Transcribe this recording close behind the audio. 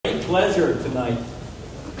pleasure tonight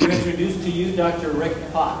to introduce to you Dr. Rick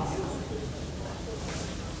Potts.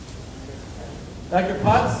 Dr.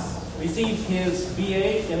 Potts received his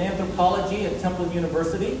BA in anthropology at Temple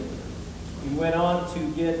University. He went on to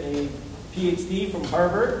get a PhD from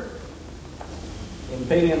Harvard in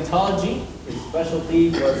paleontology. His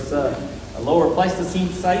specialty was lower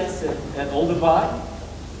Pleistocene sites at Olduvai.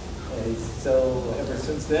 So ever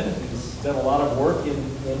since then, he's done a lot of work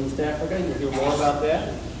in East Africa. You'll hear more about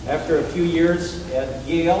that. After a few years at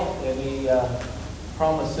Yale and a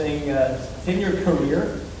promising tenure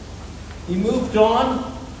career, he moved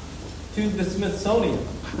on to the Smithsonian,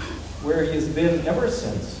 where he has been ever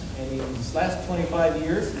since. And in his last 25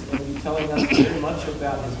 years, he's going to be telling us very much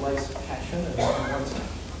about his life's passion and what he wants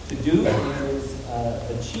to do and is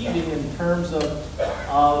achieving in terms of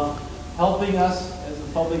helping us as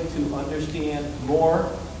a public to understand more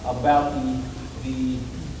about the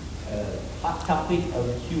hot topic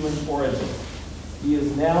of human origins. He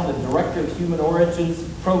is now the Director of Human Origins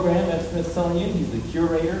Program at Smithsonian. He's the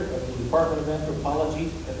Curator of the Department of Anthropology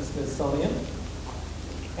at the Smithsonian.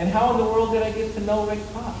 And how in the world did I get to know Rick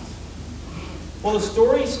Potts? Well, the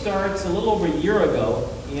story starts a little over a year ago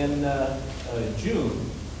in June,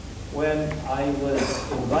 when I was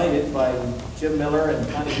invited by Jim Miller and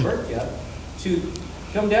Connie Bertya to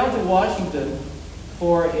come down to Washington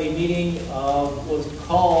for a meeting of what was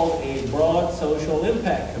called a Broad Social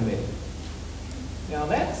Impact Committee. Now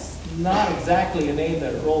that's not exactly a name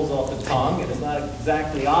that rolls off the tongue, and it's not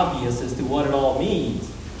exactly obvious as to what it all means.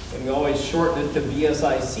 And we always shorten it to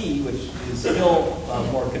BSIC, which is still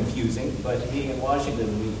more confusing, but being in Washington,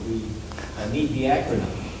 we need the acronym.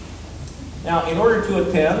 Now, in order to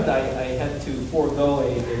attend, I had to forego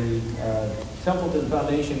a Templeton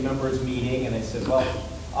Foundation members meeting, and I said, well,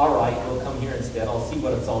 all right, we'll come here instead. I'll see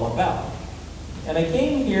what it's all about. And I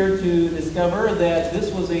came here to discover that this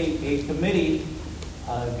was a committee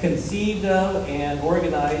conceived of and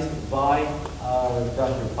organized by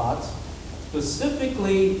Dr. Potts,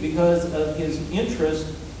 specifically because of his interest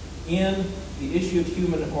in the issue of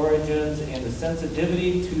human origins and the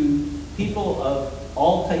sensitivity to people of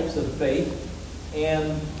all types of faith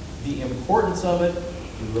and the importance of it,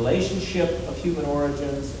 the relationship of human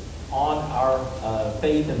origins on our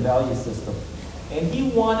faith and value system. And he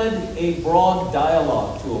wanted a broad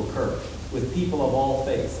dialogue to occur with people of all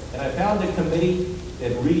faiths. And I found a committee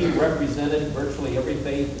that really represented virtually every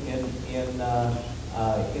faith in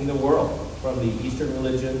the world, from the Eastern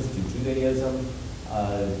religions to Judaism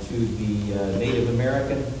to the Native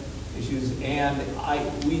American issues. And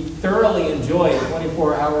we thoroughly enjoyed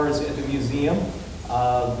 24 hours at the museum.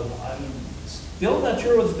 I'm still not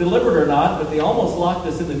sure it was delivered or not, but they almost locked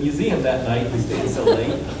us in the museum that night. We stayed so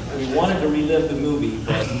late. We wanted to relive the movie,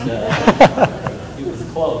 but it was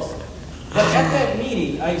close. But at that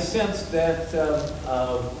meeting, I sensed that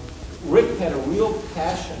Rick had a real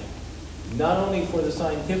passion, not only for the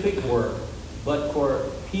scientific work, but for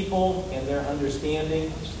people and their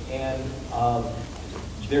understanding and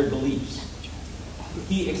their beliefs.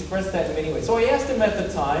 He expressed that in many ways. So I asked him at the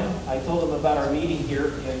time, I told him about our meeting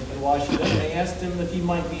here in Washington, and I asked him if he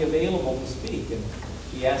might be available to speak. And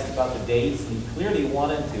he asked about the dates, and he clearly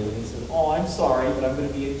wanted to. And he said, oh, I'm sorry, but I'm going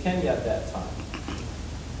to be in Kenya at that time.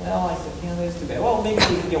 Well, I said, yeah, that's too bad. Well, maybe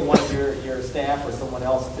we can get one of your staff or someone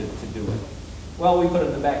else to do it. Well, we put it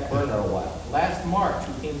in the back burner a while. Last March,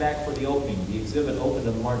 we came back for the opening. The exhibit opened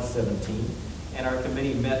on March 17th, and our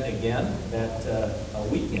committee met again that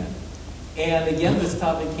weekend. And again, this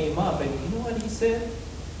topic came up, and you know what he said?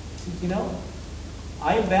 He said, you know,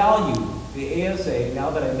 I value the ASA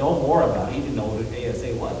now that I know more about it. He didn't know what an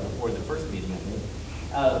ASA was before the first meeting, I think.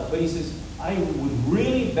 But he says, I would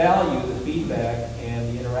really value the feedback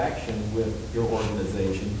and the interaction with your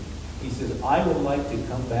organization. He says, I would like to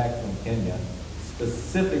come back from Kenya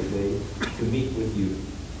specifically to meet with you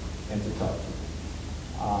and to talk to you.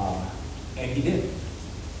 And he did.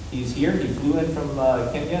 He's here. He flew in from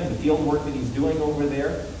Kenya and the field work that he's doing over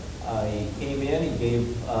there. He came in. He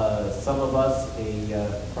gave some of us a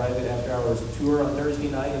private after-hours tour on Thursday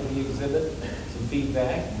night of the exhibit, some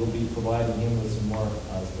feedback. We'll be providing him with some more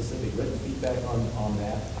specific written feedback on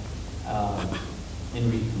that.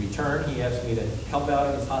 In return, he asked me to help out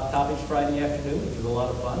on his Hot Topics Friday afternoon, which was a lot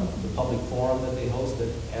of fun. The public forum that they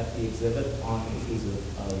hosted at the exhibit on issues of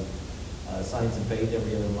science and faith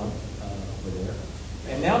every other month over there.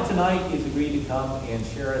 And now tonight he's agreed to come and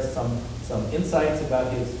share us some insights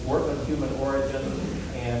about his work on human origin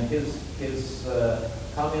and his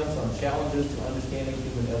comments on challenges to understanding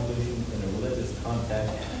human evolution in a religious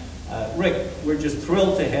context. Rick, we're just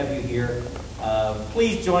thrilled to have you here.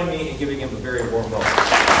 Please join me in giving him a very warm welcome.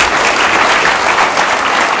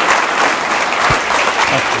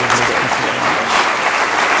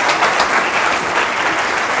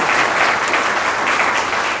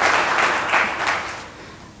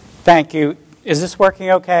 Thank you. Is this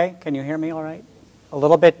working okay? Can you hear me all right? A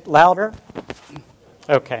little bit louder?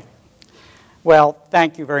 Okay. Well,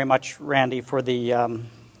 thank you very much, Randy, for the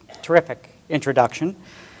terrific introduction.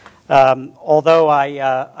 Although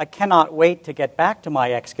I cannot wait to get back to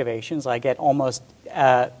my excavations, I get almost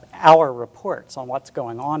hour reports on what's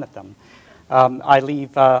going on at them. I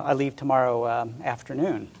leave tomorrow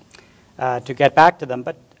afternoon to get back to them,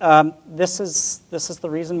 but this is the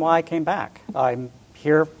reason why I came back. I'm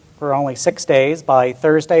here for only 6 days. By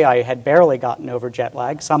Thursday, I had barely gotten over jet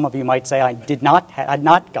lag. Some of you might say I had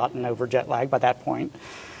not gotten over jet lag by that point.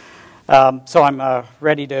 So I'm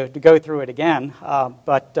ready to go through it again.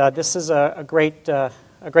 But this is a great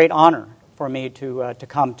honor for me to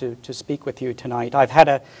come to speak with you tonight. I've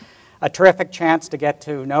had a terrific chance to get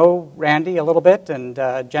to know Randy a little bit, and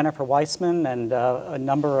Jennifer Weissman, and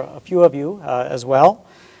a few of you as well.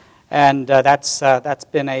 And that's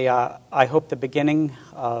been I hope, the beginning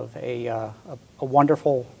of a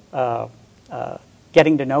wonderful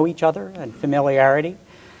getting to know each other and familiarity.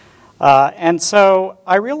 And so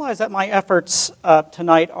I realize that my efforts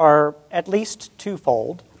tonight are at least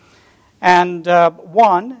twofold. And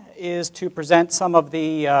one is to present some of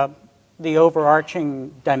the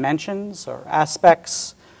overarching dimensions or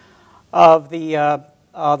aspects of the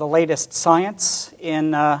latest science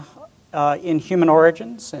in human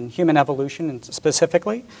origins and human evolution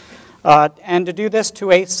specifically, and to do this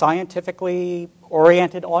to a scientifically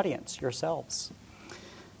oriented audience, yourselves.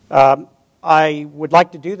 I would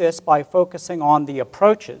like to do this by focusing on the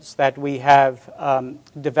approaches that we have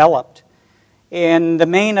developed in the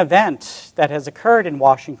main event that has occurred in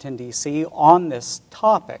Washington, D.C. on this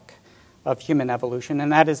topic of human evolution,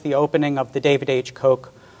 and that is the opening of the David H.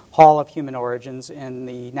 Koch Hall of Human Origins in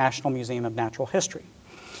the National Museum of Natural History.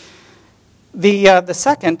 The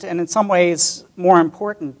second, and in some ways more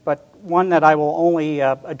important, but one that I will only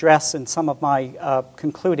address in some of my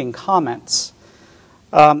concluding comments,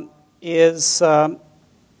 is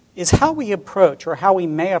how we approach, or how we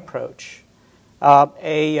may approach,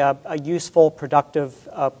 a useful, productive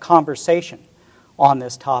conversation on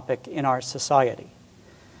this topic in our society.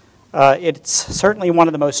 It's certainly one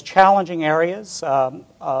of the most challenging areas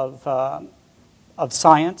of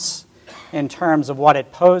science in terms of what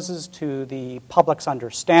it poses to the public's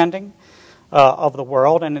understanding of the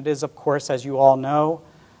world, and it is, of course, as you all know,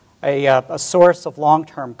 a source of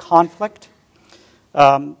long-term conflict.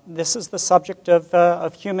 This is the subject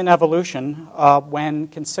of human evolution when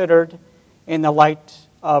considered in the light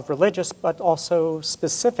of religious, but also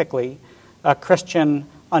specifically Christian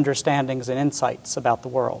understandings and insights about the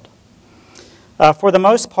world. For the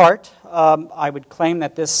most part, I would claim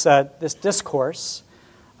that this discourse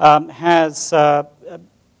has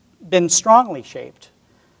been strongly shaped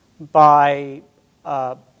by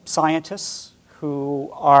scientists who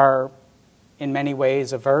are in many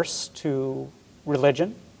ways averse to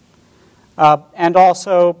religion, and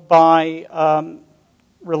also by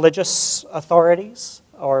religious authorities,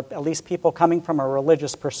 or at least people coming from a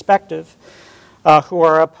religious perspective, who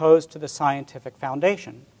are opposed to the scientific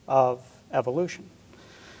foundation of evolution.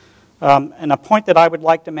 And a point that I would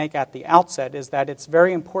like to make at the outset is that it's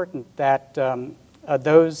very important that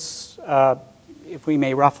those, if we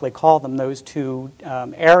may roughly call them, those two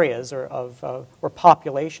areas or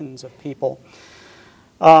populations of people,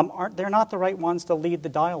 they're not the right ones to lead the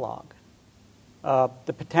dialogue,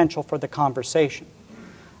 the potential for the conversation.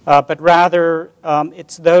 But rather,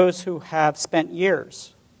 it's those who have spent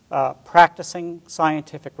years practicing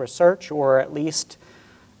scientific research, or at least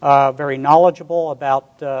very knowledgeable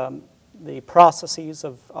about the processes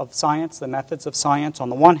of science, the methods of science on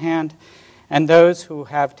the one hand, and those who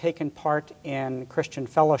have taken part in Christian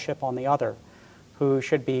fellowship on the other, who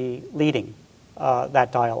should be leading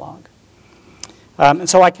that dialogue. And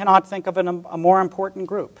so I cannot think of a more important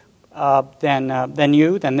group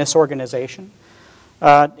than this organization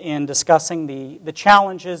in discussing the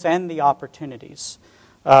challenges and the opportunities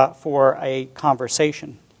for a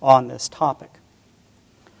conversation on this topic.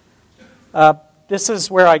 This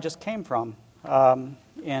is where I just came from,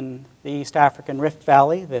 in the East African Rift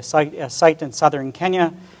Valley, a site in southern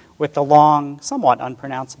Kenya with the long, somewhat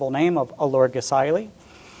unpronounceable name of Olorgesailie.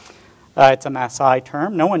 It's a Maasai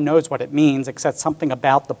term. No one knows what it means except something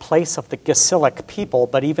about the place of the Gisilic people,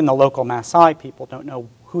 but even the local Maasai people don't know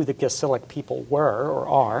who the Gisilic people were or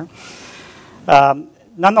are.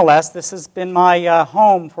 Nonetheless, this has been my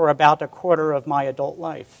home for about a quarter of my adult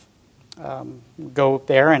life. Go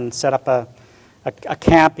there and set up a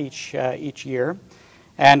camp each year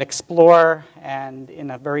and explore, and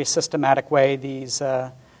in a very systematic way, these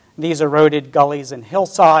eroded gullies and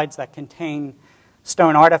hillsides that contain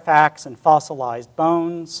stone artifacts and fossilized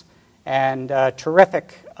bones, and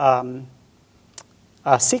terrific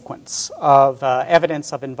sequence of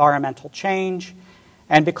evidence of environmental change.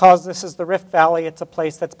 And because this is the Rift Valley, it's a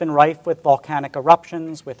place that's been rife with volcanic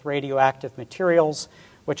eruptions, with radioactive materials,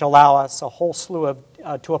 which allow us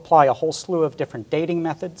to apply a whole slew of different dating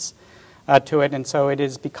methods to it. And so it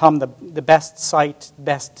has become the best,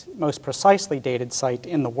 most precisely dated site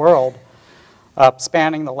in the world,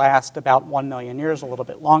 spanning the last about 1 million years, a little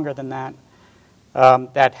bit longer than that,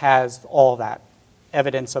 that has all that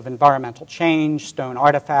evidence of environmental change, stone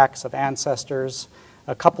artifacts of ancestors,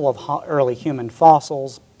 a couple of early human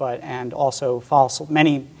fossils, and also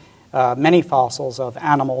many fossils of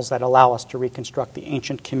animals that allow us to reconstruct the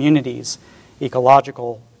ancient communities,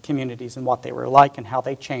 ecological communities, and what they were like and how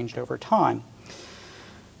they changed over time.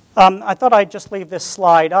 I thought I'd just leave this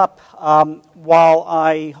slide up while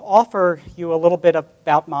I offer you a little bit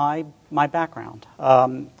about my background.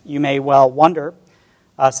 You may well wonder,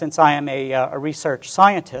 since I am a research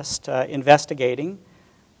scientist investigating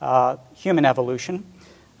human evolution,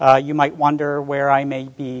 you might wonder where I may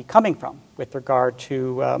be coming from with regard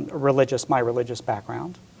to my religious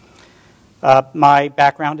background. My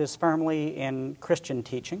background is firmly in Christian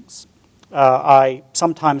teachings. I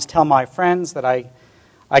sometimes tell my friends that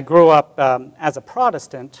I grew up as a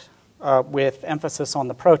Protestant with emphasis on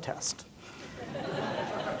the protest.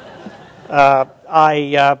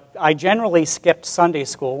 I generally skipped Sunday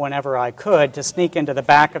school whenever I could to sneak into the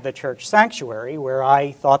back of the church sanctuary, where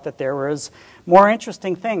I thought that there was more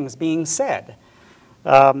interesting things being said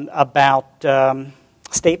about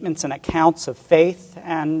statements and accounts of faith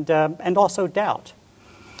and also doubt.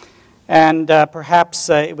 And perhaps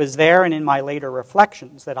it was there and in my later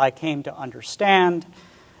reflections that I came to understand,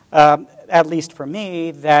 at least for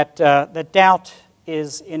me, that doubt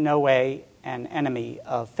is in no way an enemy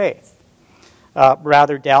of faith.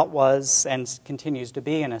 Rather, doubt was and continues to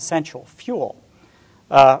be an essential fuel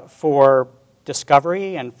for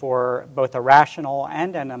discovery and for both a rational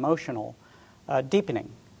and an emotional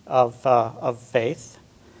deepening of faith.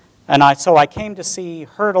 And so I came to see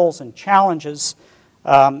hurdles and challenges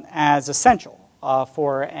as essential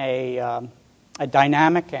for a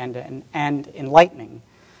dynamic and enlightening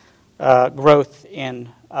growth in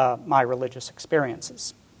my religious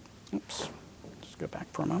experiences. Oops, just go back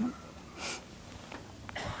for a moment.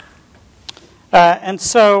 And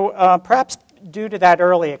so perhaps due to that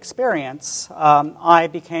early experience, I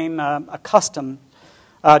became accustomed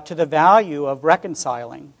to the value of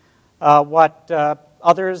reconciling what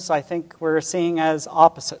others, I think, were seeing as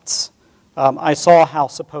opposites. I saw how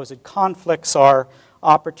supposed conflicts are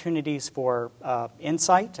opportunities for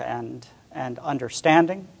insight and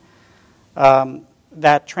understanding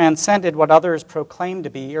that transcended what others proclaimed to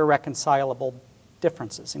be irreconcilable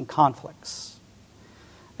differences and conflicts.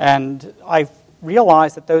 And I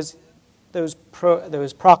realized that those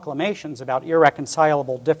proclamations about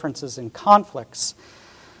irreconcilable differences and conflicts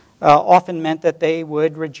often meant that they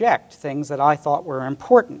would reject things that I thought were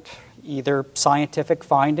important, either scientific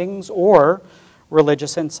findings or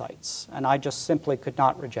religious insights. And I just simply could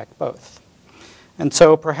not reject both. And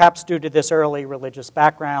so perhaps due to this early religious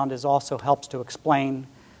background, it also helps to explain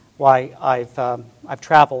why I've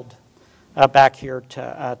traveled back here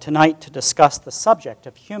tonight to discuss the subject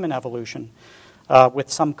of human evolution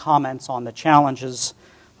with some comments on the challenges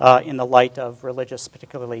in the light of religious,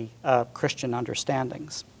 particularly Christian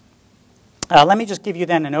understandings. Let me just give you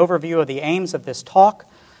then an overview of the aims of this talk.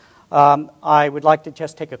 I would like to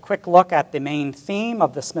just take a quick look at the main theme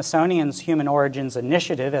of the Smithsonian's Human Origins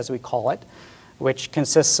Initiative, as we call it, which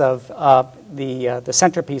consists of the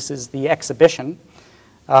centerpiece is the exhibition,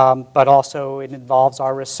 but also it involves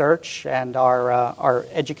our research and our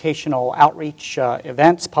educational outreach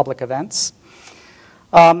events, public events.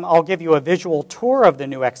 I'll give you a visual tour of the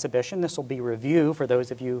new exhibition. This will be review for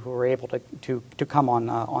those of you who are able to come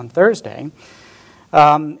on Thursday.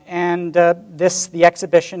 The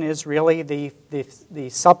exhibition is really the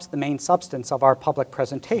main substance of our public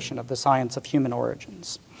presentation of the science of human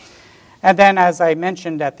origins. And then, as I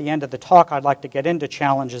mentioned at the end of the talk, I'd like to get into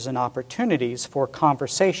challenges and opportunities for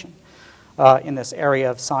conversation in this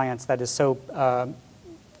area of science that is so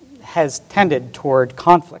has tended toward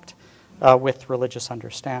conflict with religious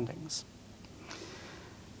understandings.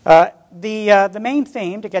 The main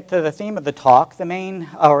theme, to get to the theme of the talk,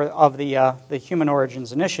 the Human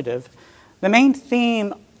Origins Initiative, the main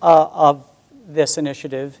theme of this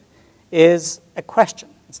initiative is a question.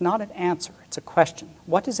 It's not an answer, it's a question.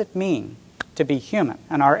 What does it mean to be human?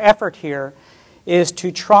 And our effort here is to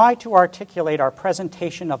try to articulate our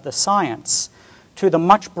presentation of the science to the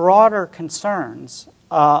much broader concerns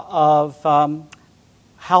of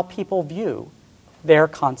how people view their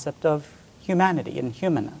concept of humanity and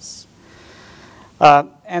humanness.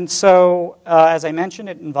 And so, as I mentioned,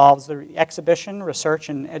 it involves the exhibition, research,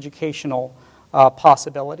 and educational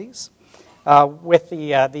possibilities. With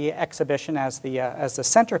the exhibition as the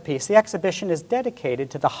centerpiece, the exhibition is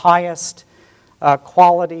dedicated to the highest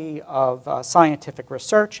quality of scientific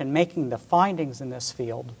research and making the findings in this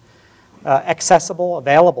field accessible,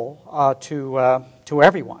 available to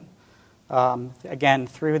everyone. Again,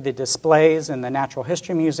 through the displays in the Natural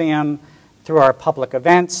History Museum, through our public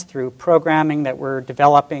events, through programming that we're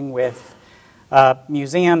developing with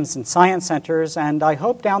museums and science centers, and I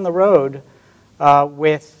hope down the road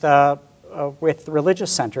with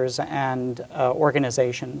religious centers and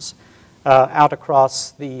organizations out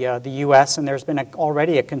across the U.S., and there's been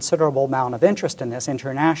already a considerable amount of interest in this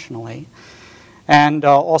internationally, and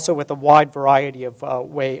also with a wide variety of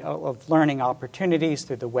of learning opportunities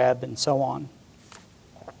through the web and so on.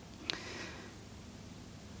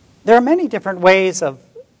 There are many different ways of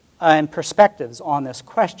and perspectives on this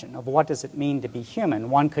question of what does it mean to be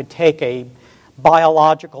human. One could take a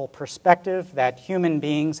biological perspective that human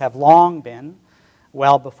beings have long been,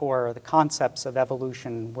 well before the concepts of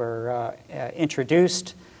evolution were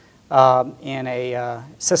introduced in a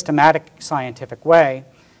systematic scientific way,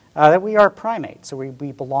 that we are primates. So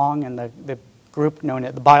we belong in the group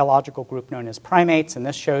the biological group known as primates, and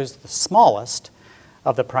this shows the smallest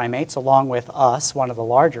of the primates, along with us, one of the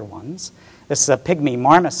larger ones. This is a pygmy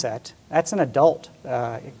marmoset. That's an adult.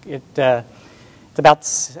 It's about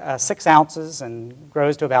 6 ounces and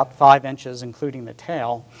grows to about 5 inches, including the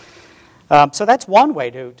tail. So that's one way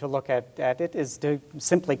to look at it, is to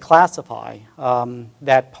simply classify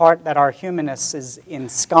that our humanness is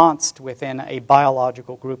ensconced within a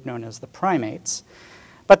biological group known as the primates.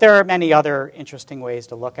 But there are many other interesting ways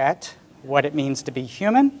to look at what it means to be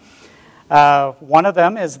human. One of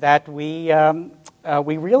them is that we're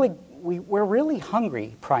really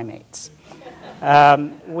hungry primates.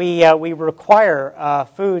 We require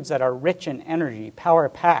foods that are rich in energy,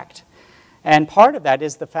 power-packed. And part of that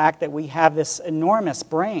is the fact that we have this enormous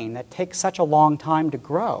brain that takes such a long time to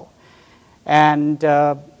grow. And,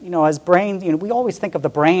 as brains, we always think of the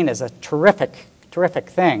brain as a terrific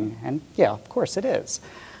thing. And, yeah, of course it is.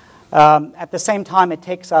 At the same time, it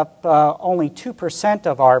takes up only 2%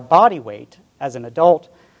 of our body weight as an adult,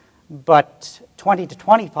 but 20 to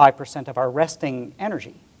 25% of our resting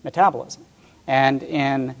energy, metabolism. And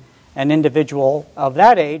in an individual of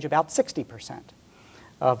that age, about 60%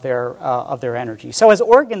 of their energy. So as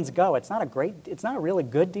organs go, it's not a really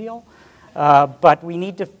good deal, but we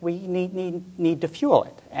need to fuel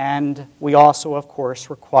it. And we also, of course,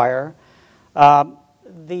 require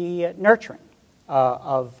the nurturing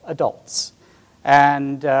of adults.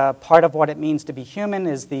 And part of what it means to be human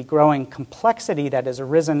is the growing complexity that has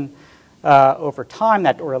arisen over time,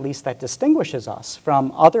 or at least that distinguishes us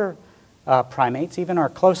from other primates, even our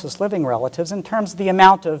closest living relatives, in terms of the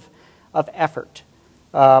amount of effort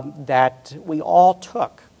that we all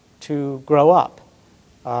took to grow up,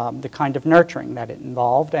 the kind of nurturing that it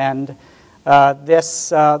involved. And this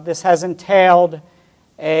has entailed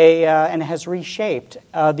and has reshaped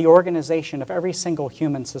the organization of every single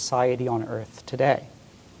human society on Earth today.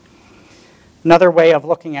 Another way of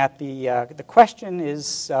looking at the question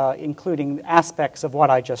is, including aspects of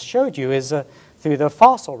what I just showed you, is through the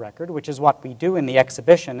fossil record, which is what we do in the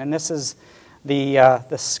exhibition. And this is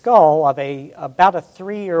the skull of about a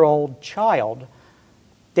 3-year-old child,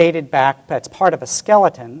 dated back, that's part of a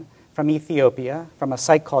skeleton from Ethiopia, from a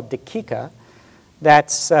site called Dakika,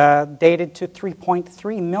 that's dated to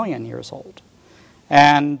 3.3 million years old.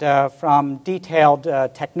 And from detailed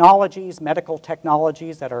technologies, medical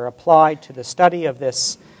technologies that are applied to the study of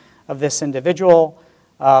this individual,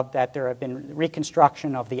 that there have been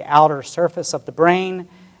reconstruction of the outer surface of the brain,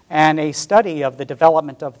 and a study of the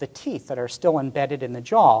development of the teeth that are still embedded in the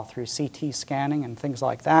jaw through CT scanning and things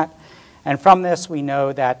like that. And from this, we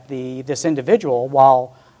know that this individual,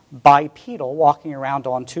 while bipedal, walking around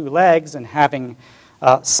on 2 legs and having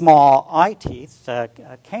small eye teeth,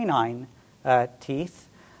 canine teeth,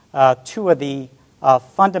 2 of the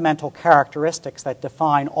fundamental characteristics that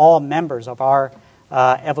define all members of our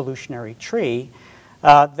evolutionary tree,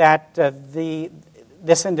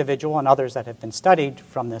 this individual and others that have been studied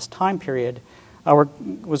from this time period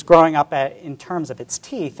was growing up in terms of its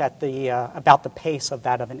teeth at about the pace of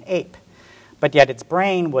that of an ape. But yet its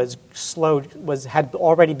brain had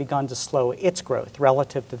already begun to slow its growth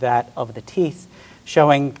relative to that of the teeth,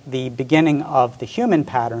 showing the beginning of the human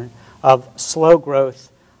pattern of slow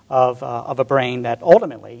growth of a brain that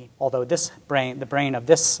ultimately, although the brain of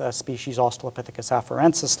this species, Australopithecus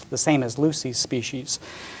afarensis, the same as Lucy's species,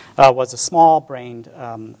 was a small-brained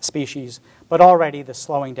species, but already the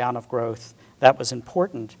slowing down of growth that was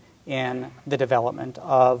important in the development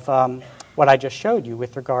of what I just showed you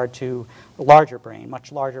with regard to larger brain,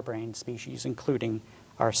 much larger brain species, including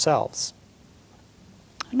ourselves.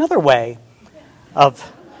 Another way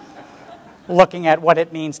of looking at what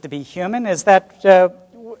it means to be human is that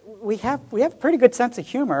we have a pretty good sense of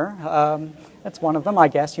humor. That's one of them, I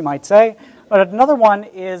guess you might say. But another one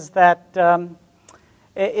is that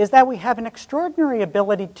we have an extraordinary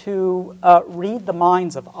ability to read the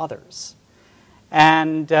minds of others.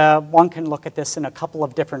 And one can look at this in a couple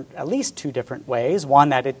of different, at least two different ways. One,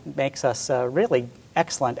 that it makes us really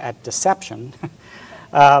excellent at deception.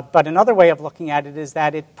 But another way of looking at it is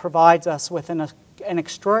that it provides us with an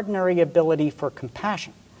extraordinary ability for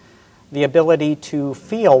compassion. The ability to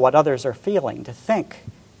feel what others are feeling, to think,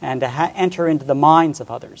 and to enter into the minds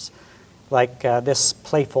of others, like this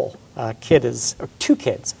playful kid is, or two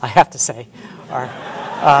kids, I have to say,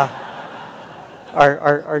 are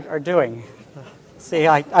doing. See,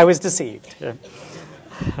 I was deceived.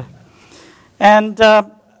 And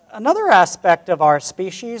another aspect of our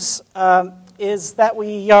species is that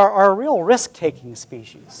we are a real risk-taking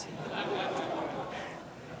species.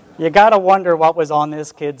 You got to wonder what was on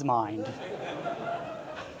this kid's mind.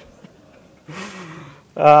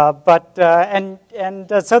 So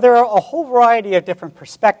there are a whole variety of different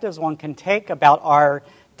perspectives one can take about our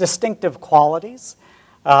distinctive qualities,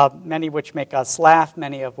 many of which make us laugh,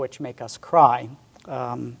 many of which make us cry.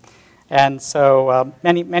 Many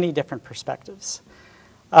different perspectives.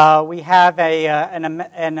 We have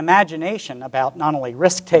an imagination about not only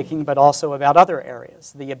risk-taking, but also about other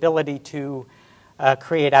areas, the ability to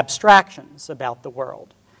create abstractions about the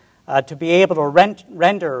world, to be able to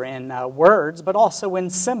render in words, but also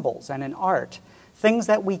in symbols and in art, things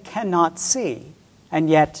that we cannot see and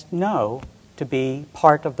yet know to be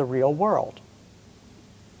part of the real world.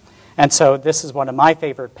 And so this is one of my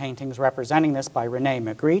favorite paintings representing this by René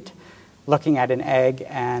Magritte, looking at an egg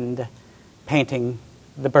and painting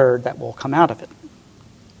the bird that will come out of it.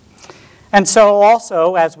 And so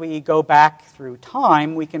also, as we go back through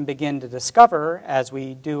time, we can begin to discover, as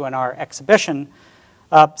we do in our exhibition,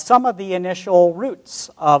 some of the initial roots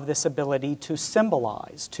of this ability to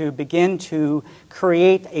symbolize, to begin to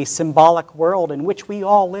create a symbolic world in which we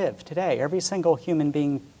all live today. Every single human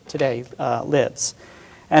being today lives.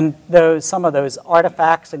 And some of those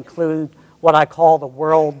artifacts include what I call the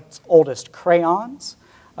world's oldest crayons,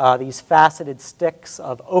 these faceted sticks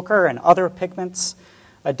of ochre and other pigments,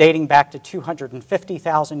 dating back to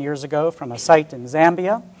 250,000 years ago from a site in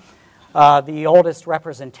Zambia. The oldest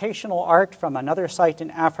representational art from another site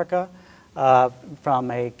in Africa,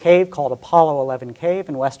 from a cave called Apollo 11 Cave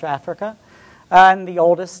in West Africa, and the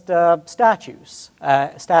oldest statues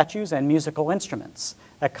and musical instruments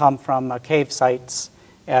that come from cave sites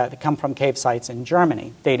in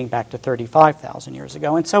Germany, dating back to 35,000 years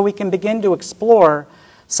ago. And so we can begin to explore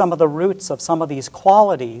some of the roots of some of these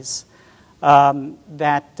qualities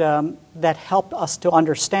that help us to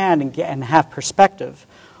understand and have perspective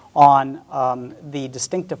on the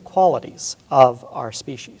distinctive qualities of our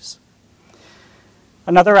species.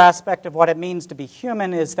 Another aspect of what it means to be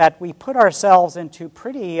human is that we put ourselves into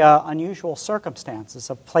pretty unusual circumstances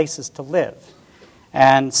of places to live.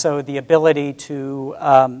 And so the ability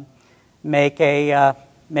to make a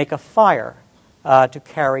fire, to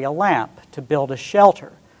carry a lamp, to build a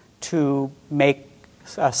shelter, to make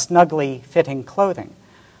snugly fitting clothing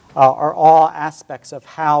are all aspects of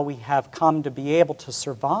how we have come to be able to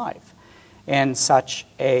survive in such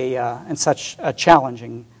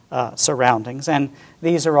challenging surroundings. And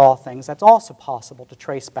these are all things that's also possible to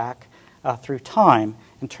trace back through time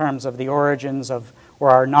in terms of the origins of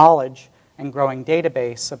our knowledge and growing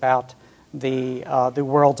database about the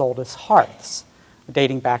world's oldest hearths,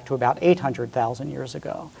 dating back to about 800,000 years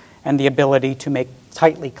ago, and the ability to make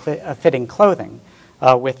tightly fitting clothing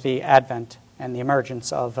with the advent and the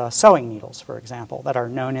emergence of sewing needles, for example, that are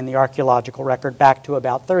known in the archaeological record back to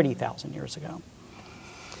about 30,000 years ago.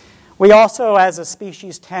 We also, as a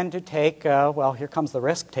species, tend to take, well, here comes the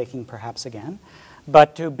risk-taking perhaps again,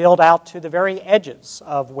 but to build out to the very edges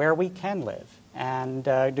of where we can live and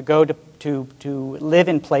to go to live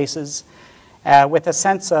in places with a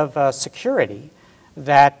sense of security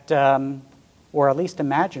that, or at least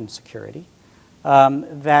imagined security,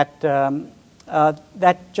 that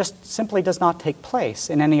just simply does not take place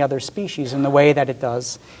in any other species in the way that it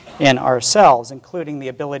does in ourselves, including the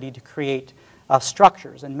ability to create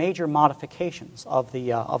structures and major modifications of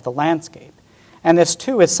the landscape, And this,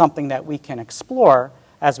 too, is something that we can explore,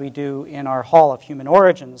 as we do in our Hall of Human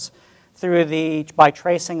Origins, by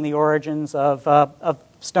tracing the origins of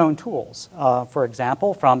stone tools. For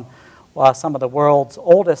example, from some of the world's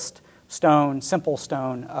oldest simple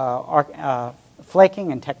stone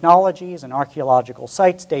flaking and technologies and archaeological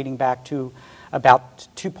sites dating back to about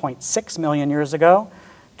 2.6 million years ago,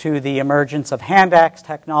 to the emergence of hand axe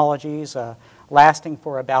technologies lasting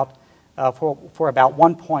for about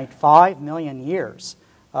 1.5 million years,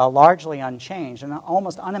 largely unchanged, an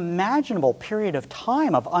almost unimaginable period of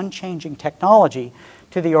time of unchanging technology,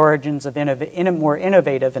 to the origins of more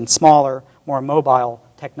innovative and smaller, more mobile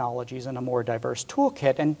technologies and a more diverse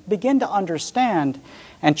toolkit, and begin to understand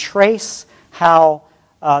and trace how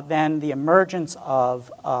then the emergence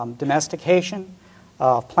of domestication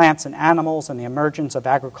of plants and animals and the emergence of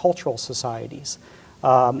agricultural societies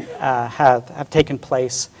have taken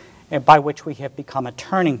place, by which we have become a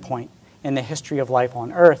turning point in the history of life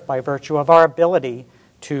on Earth by virtue of our ability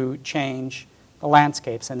to change the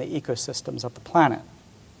landscapes and the ecosystems of the planet.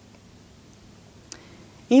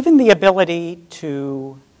 Even the ability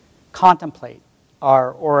to contemplate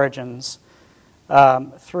our origins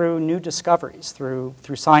through new discoveries, through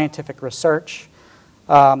scientific research,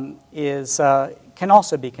 can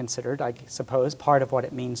also be considered, I suppose, part of what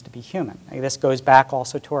it means to be human. This goes back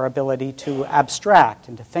also to our ability to abstract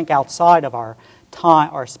and to think outside of our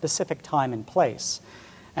time, our specific time and place,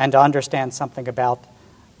 and to understand something about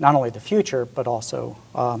not only the future but also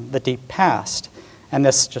the deep past. And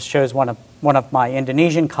this just shows one of my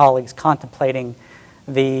Indonesian colleagues contemplating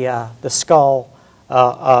the skull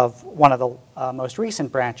of one of the most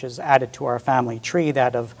recent branches added to our family tree,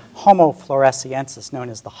 that of Homo floresiensis, known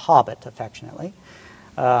as the Hobbit, affectionately,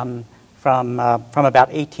 from about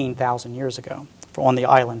 18,000 years ago on the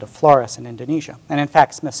island of Flores in Indonesia. And in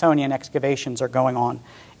fact, Smithsonian excavations are going on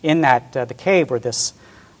in the cave where this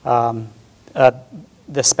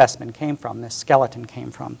specimen came from, this skeleton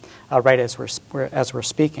came from, right as we're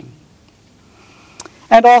speaking.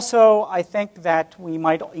 And also, I think that we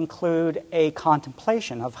might include a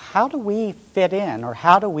contemplation of how do we fit in, or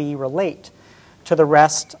how do we relate to the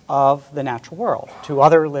rest of the natural world, to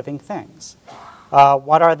other living things.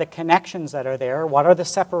 What are the connections that are there? What are the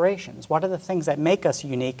separations? What are the things that make us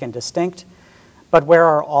unique and distinct? But where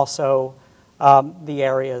are also the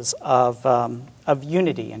areas of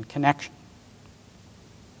unity and connection?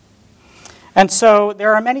 And so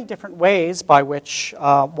there are many different ways by which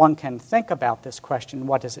one can think about this question,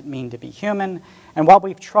 what does it mean to be human? And what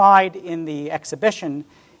we've tried in the exhibition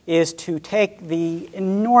is to take the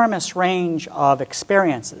enormous range of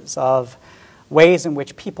experiences, of ways in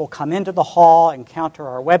which people come into the hall, encounter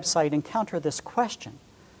our website, encounter this question.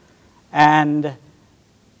 And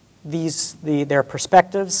their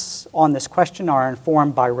perspectives on this question are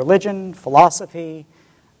informed by religion, philosophy,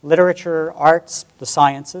 literature, arts, the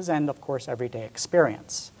sciences, and of course everyday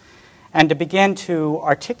experience. And to begin to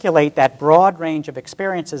articulate that broad range of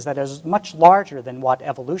experiences that is much larger than what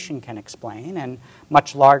evolution can explain and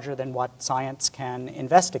much larger than what science can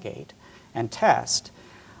investigate and test,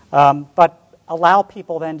 but allow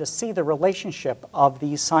people then to see the relationship of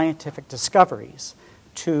these scientific discoveries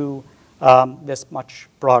to this much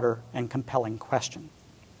broader and compelling question.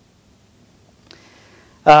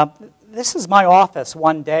 This is my office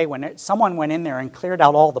one day when someone went in there and cleared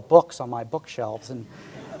out all the books on my bookshelves and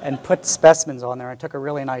put specimens on there and took a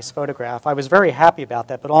really nice photograph. I was very happy about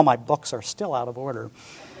that, but all my books are still out of order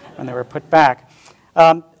when they were put back.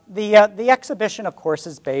 The exhibition, of course,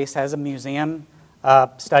 is based, as a museum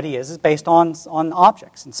study is based on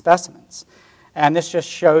objects and specimens. And this just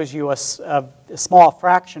shows you a small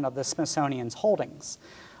fraction of the Smithsonian's holdings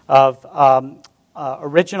of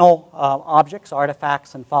original objects,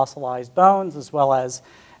 artifacts, and fossilized bones, as well as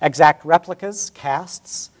exact replicas,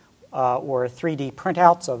 casts, or 3D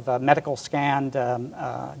printouts of medical scanned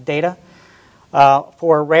data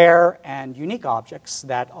for rare and unique objects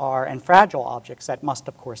and fragile objects that must,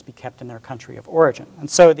 of course, be kept in their country of origin. And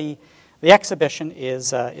so the exhibition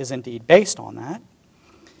is indeed based on that.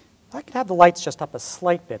 If I could have the lights just up a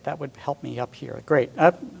slight bit, that would help me up here. Great.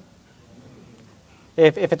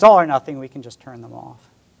 If it's all or nothing, we can just turn them off.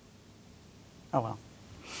 Oh,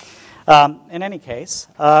 well. In any case,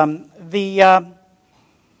 the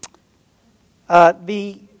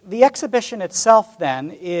exhibition itself,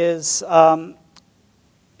 then, is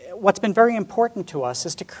what's been very important to us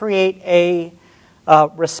is to create a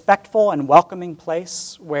respectful and welcoming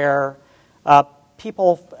place where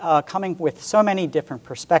people coming with so many different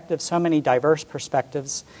perspectives, so many diverse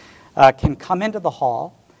perspectives, can come into the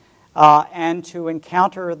hall and to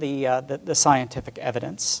encounter the scientific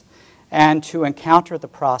evidence and to encounter the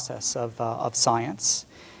process of science.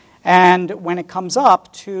 And when it comes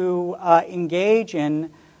up, to engage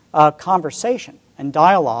in conversation and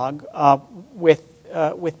dialogue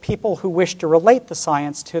with people who wish to relate the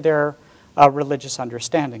science to their religious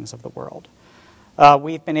understandings of the world.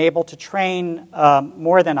 We've been able to train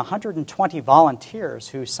more than 120 volunteers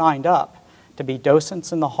who signed up to be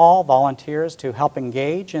docents in the hall, volunteers to help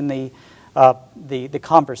engage in the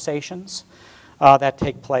conversations that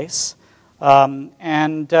take place.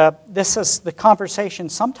 The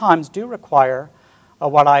conversations sometimes do require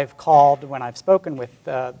what I've called, when I've spoken with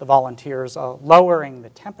the volunteers, lowering the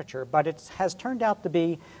temperature, but it has turned out to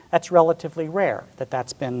be that's relatively rare,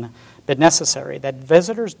 that's been necessary, that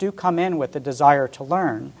visitors do come in with the desire to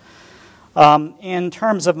learn. In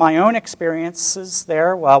terms of my own experiences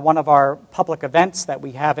there, one of our public events that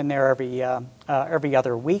we have in there every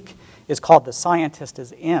other week is called The Scientist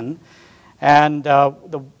is In. And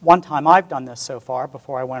the one time I've done this so far,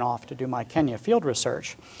 before I went off to do my Kenya field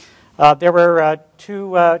research, there were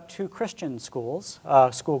two Christian schools,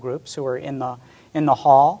 school groups, who were in the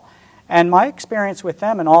hall. And my experience with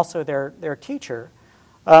them and also their teacher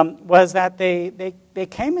was that they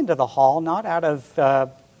came into the hall not out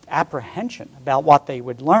of apprehension about what they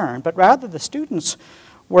would learn, but rather the students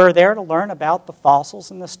were there to learn about the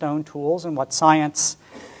fossils and the stone tools and what science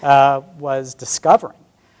was discovering.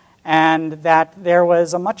 And that there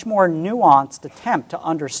was a much more nuanced attempt to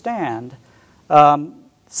understand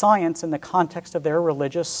science in the context of their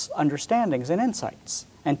religious understandings and insights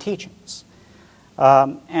and teachings.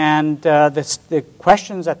 The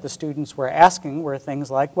questions that the students were asking were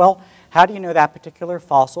things like, well, how do you know that particular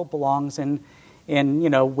fossil belongs in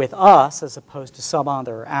with us as opposed to some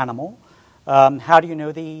other animal? How do you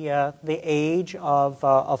know the age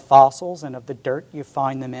of fossils and of the dirt you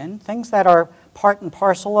find them in? Things that are part and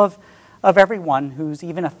parcel of everyone who's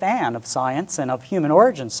even a fan of science and of human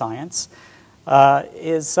origin science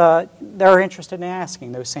they're interested in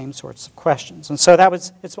asking those same sorts of questions. And so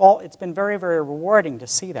it's been very, very rewarding to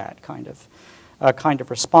see that kind of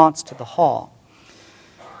response to the hall.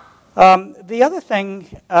 The other thing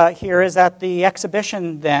here is that the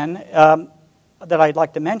exhibition then that I'd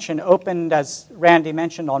like to mention opened, as Randy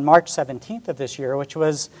mentioned, on March 17th of this year, which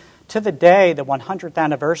was to the day, the 100th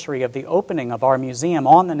anniversary of the opening of our museum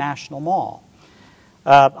on the National Mall.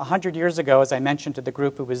 100 years ago, as I mentioned to the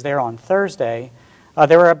group who was there on Thursday,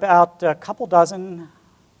 there were about a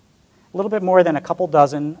little bit more than a couple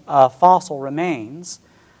dozen fossil remains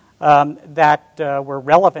that were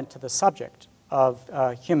relevant to the subject of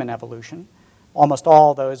human evolution. Almost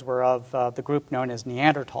all of those were of the group known as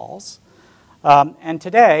Neanderthals. And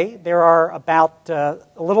today, there are about a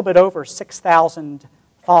little bit over 6,000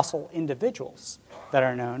 fossil individuals that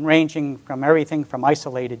are known, ranging from everything from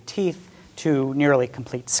isolated teeth to nearly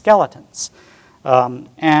complete skeletons.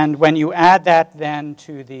 And when you add that then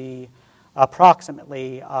to the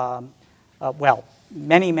approximately,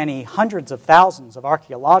 many, many hundreds of thousands of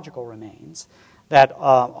archaeological remains that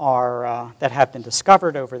have been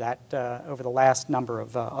discovered over the last number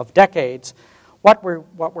of decades, what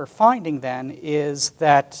we're finding then is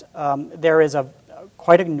that there is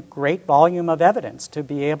quite a great volume of evidence to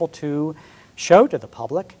be able to show to the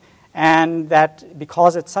public, and that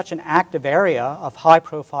because it's such an active area of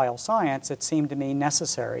high-profile science, it seemed to me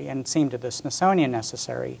necessary, and seemed to the Smithsonian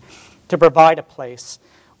necessary, to provide a place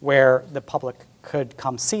where the public could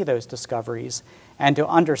come see those discoveries and to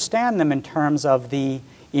understand them in terms of the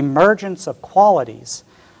emergence of qualities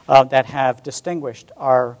that have distinguished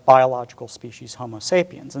our biological species, Homo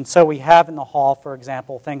sapiens. And so we have in the hall, for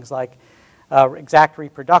example, things like exact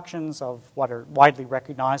reproductions of what are widely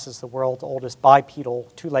recognized as the world's oldest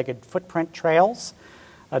bipedal two-legged footprint trails,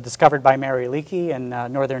 discovered by Mary Leakey in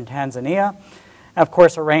northern Tanzania. And of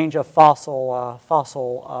course, a range of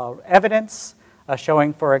fossil evidence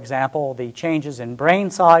showing, for example, the changes in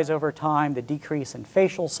brain size over time, the decrease in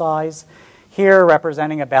facial size. Here,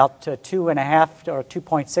 representing about 2.5 or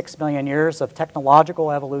 2.6 million years of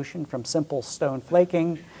technological evolution from simple stone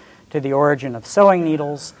flaking to the origin of sewing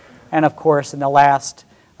needles. And of course, in the last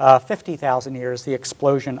 50,000 years, the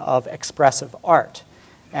explosion of expressive art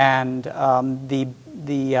and the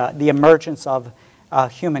emergence of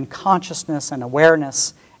human consciousness and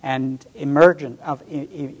awareness and immersion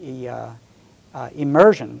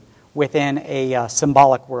within a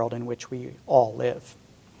symbolic world in which we all live.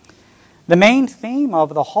 The main theme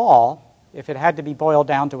of the hall, if it had to be boiled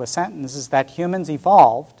down to a sentence, is that humans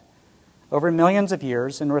evolved over millions of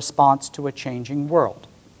years in response to a changing world.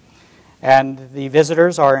 And the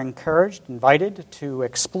visitors are encouraged, invited to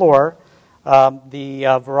explore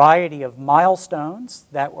the variety of milestones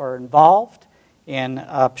that were involved in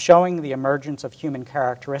showing the emergence of human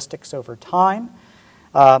characteristics over time.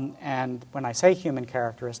 And when I say human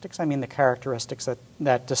characteristics, I mean the characteristics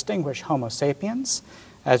that distinguish Homo sapiens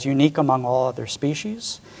as unique among all other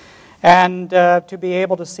species, and to be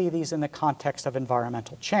able to see these in the context of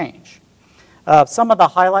environmental change. Some of the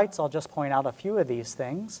highlights, I'll just point out a few of these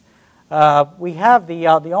things. We have the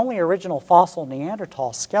only original fossil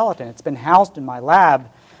Neanderthal skeleton. It's been housed in my lab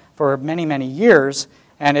for many, many years,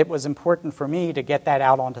 and it was important for me to get that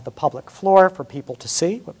out onto the public floor for people to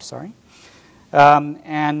see. Whoops, sorry.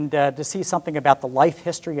 And to see something about the life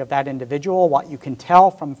history of that individual, what you can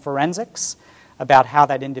tell from forensics about how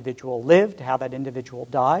that individual lived, how that individual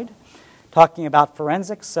died. Talking about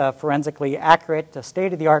forensics, forensically accurate,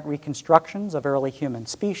 state-of-the-art reconstructions of early human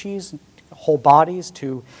species, whole bodies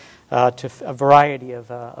to a variety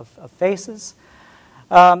of faces.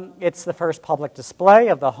 It's the first public display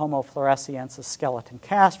of the Homo floresiensis skeleton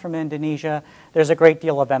cast from Indonesia. There's a great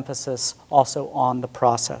deal of emphasis also on the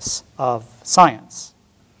process of science.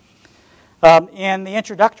 In the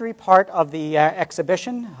introductory part of the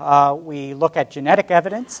exhibition, we look at genetic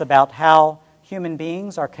evidence about how human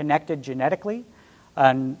beings are connected genetically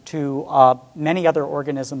to many other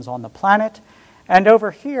organisms on the planet. And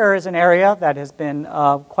over here is an area that has been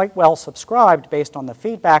quite well subscribed based on the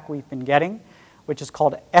feedback we've been getting, which is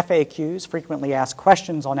called FAQs, Frequently Asked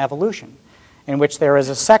Questions on Evolution, in which there is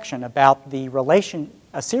a section about the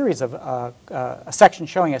a section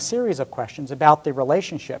showing a series of questions about the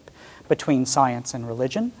relationship between science and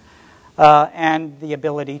religion, and the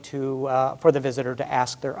ability for the visitor to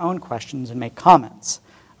ask their own questions and make comments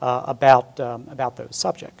about those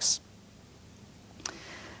subjects.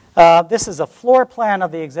 This is a floor plan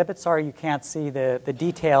of the exhibit. Sorry you can't see the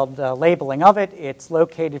detailed labeling of it. It's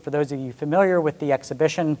located, for those of you familiar with the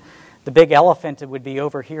exhibition, the big elephant would be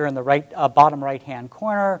over here in the bottom right-hand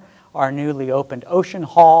corner, our newly opened Ocean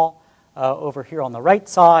Hall over here on the right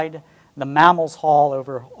side, the Mammals Hall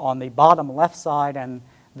over on the bottom left side, and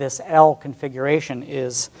this L configuration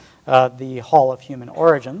is the Hall of Human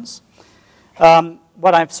Origins.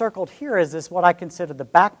 What I've circled here is what I consider the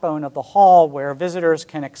backbone of the hall, where visitors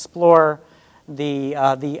can explore the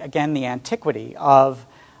antiquity of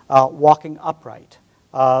walking upright,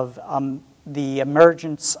 of the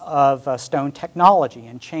emergence of stone technology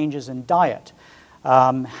and changes in diet,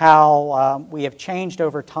 how we have changed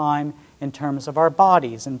over time in terms of our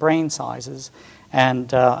bodies and brain sizes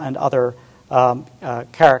and other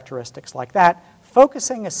characteristics like that,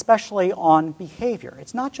 focusing especially on behavior.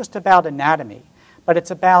 It's not just about anatomy, but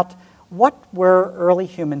it's about what were early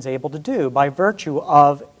humans able to do by virtue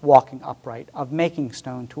of walking upright, of making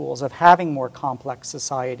stone tools, of having more complex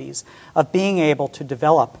societies, of being able to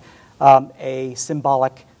develop a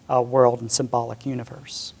symbolic world and symbolic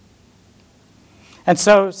universe. And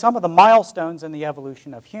so some of the milestones in the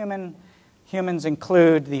evolution of humans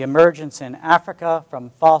include the emergence in Africa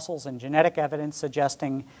from fossils and genetic evidence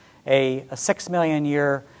suggesting a 6 million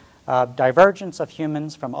year divergence of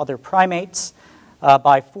humans from other primates.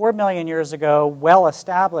 By 4 million years ago,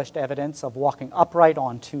 well-established evidence of walking upright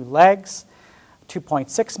on two legs.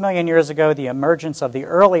 2.6 million years ago, the emergence of the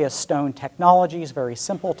earliest stone technologies, very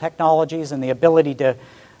simple technologies, and the ability to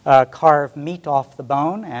carve meat off the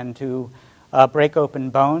bone and to break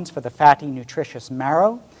open bones for the fatty, nutritious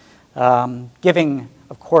marrow, giving,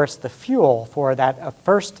 of course, the fuel for that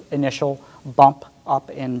first initial bump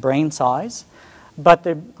up in brain size. But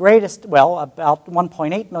the greatest, about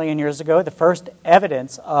 1.8 million years ago, the first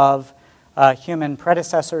evidence of human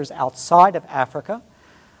predecessors outside of Africa.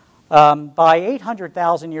 By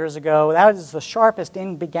 800,000 years ago, that is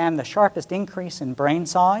began the sharpest increase in brain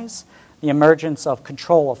size, the emergence of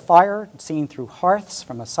control of fire seen through hearths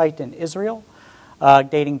from a site in Israel,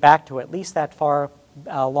 dating back to at least that far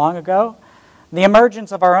long ago. The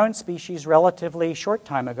emergence of our own species relatively short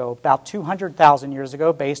time ago, about 200,000 years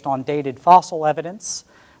ago, based on dated fossil evidence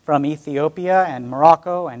from Ethiopia and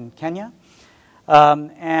Morocco and Kenya,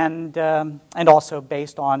 and also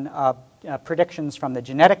based on predictions from the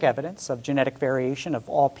genetic evidence of genetic variation of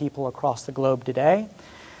all people across the globe today.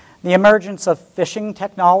 The emergence of fishing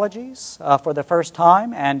technologies for the first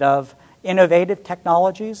time, and of innovative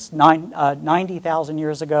technologies 90,000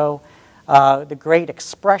 years ago. The great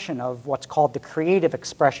expression of what's called the creative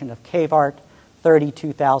expression of cave art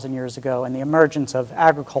 32,000 years ago, and the emergence of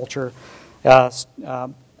agriculture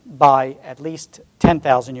by at least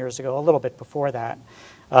 10,000 years ago, a little bit before that,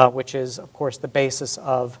 which is, of course, the basis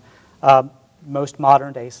of most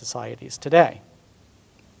modern-day societies today,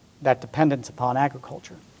 that dependence upon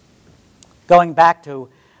agriculture. Going back to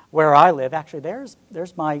where I live, actually,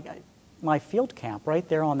 there's my field camp right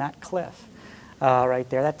there on that cliff, right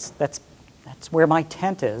there. That's That's where my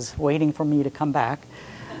tent is, waiting for me to come back.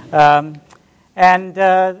 Our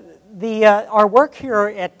work here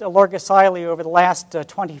at Lorgus Isle over the last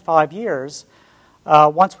 25 years,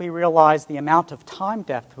 once we realized the amount of time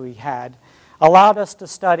depth we had, allowed us to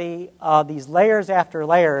study these layers after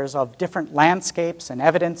layers of different landscapes and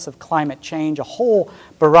evidence of climate change. A whole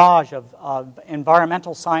barrage of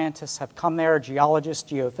environmental scientists have come there,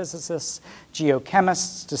 geologists, geophysicists,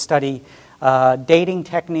 geochemists, to study dating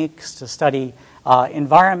techniques, to study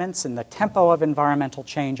environments and the tempo of environmental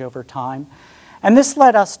change over time. And this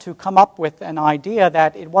led us to come up with an idea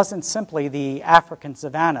that it wasn't simply the African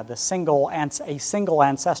savanna, a single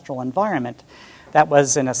ancestral environment that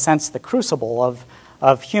was, in a sense, the crucible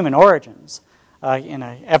of human origins in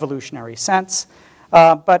an evolutionary sense,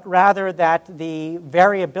 but rather that the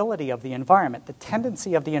variability of the environment, the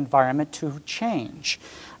tendency of the environment to change,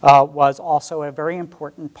 was also a very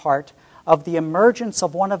important part of the emergence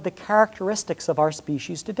of one of the characteristics of our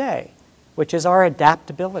species today, which is our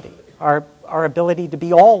adaptability, our ability to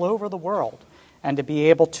be all over the world and to be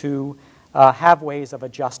able to have ways of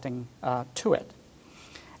adjusting to it.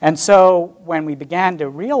 And so when we began to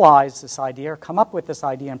realize this idea, or come up with this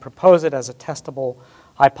idea and propose it as a testable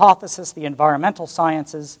hypothesis, the environmental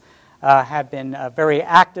sciences have been very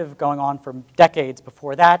active, going on for decades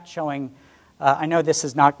before that, showing, I know this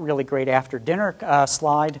is not really great after dinner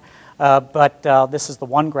slide, but this is the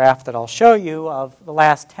one graph that I'll show you of the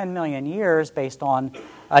last 10 million years based on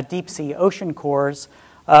deep sea ocean cores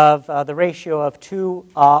of the ratio of two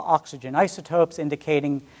oxygen isotopes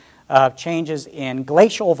indicating changes in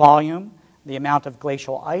glacial volume, the amount of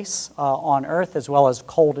glacial ice on Earth, as well as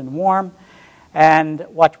cold and warm. And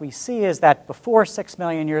what we see is that before 6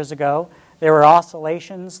 million years ago, there were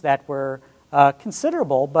oscillations that were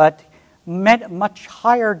considerable, but much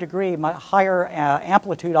higher degree, much higher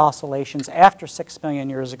amplitude oscillations after 6 million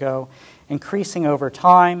years ago, increasing over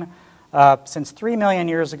time. Since 3 million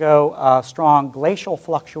years ago, strong glacial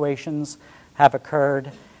fluctuations have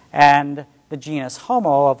occurred, and the genus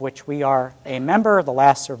Homo, of which we are a member, the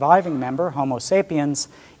last surviving member, Homo sapiens,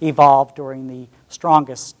 evolved during the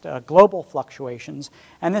strongest global fluctuations.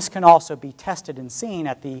 And this can also be tested and seen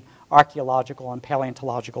at the archaeological and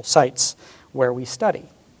paleontological sites where we study.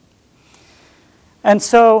 And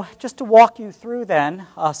so just to walk you through then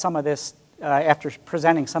some of this, after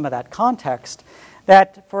presenting some of that context,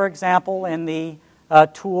 that, for example, in the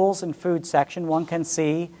tools and food section, one can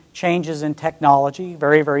see changes in technology,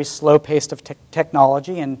 very, very slow pace of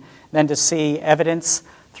technology, and then to see evidence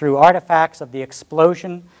through artifacts of the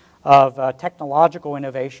explosion of technological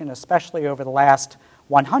innovation, especially over the last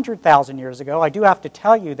 100,000 years ago. I do have to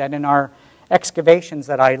tell you that in our excavations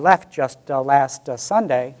that I left just last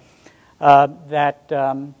Sunday, that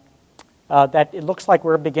it looks like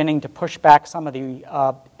we're beginning to push back some of the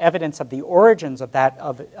evidence of the origins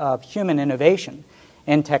of human innovation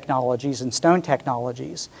in technologies and stone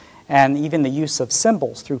technologies, and even the use of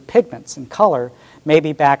symbols through pigments and color,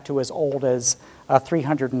 maybe back to as old as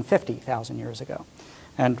 350,000 years ago.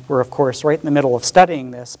 And we're, of course, right in the middle of studying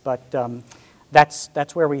this, but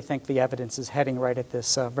that's where we think the evidence is heading right at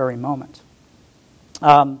this very moment.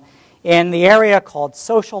 In the area called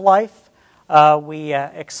social life, we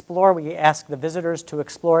ask the visitors to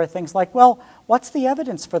explore things like, well, what's the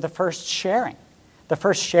evidence for the first sharing? The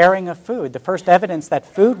first sharing of food, the first evidence that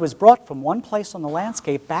food was brought from one place on the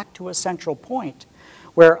landscape back to a central point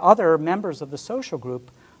where other members of the social group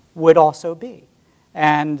would also be.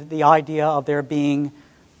 And the idea of there being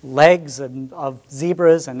legs of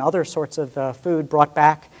zebras and other sorts of food brought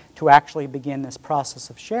back to actually begin this process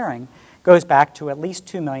of sharing goes back to at least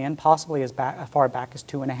 2 million, possibly as far back as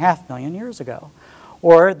 2.5 million years ago.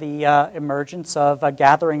 Or the emergence of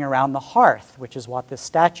gathering around the hearth, which is what this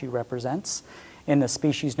statue represents, in the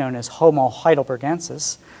species known as Homo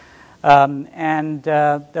heidelbergensis.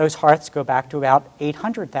 Those hearths go back to about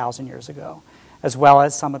 800,000 years ago, as well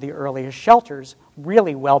as some of the earliest shelters,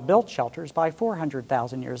 really well-built shelters by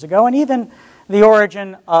 400,000 years ago, and even the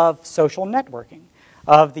origin of social networking,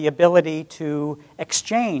 of the ability to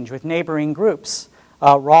exchange with neighboring groups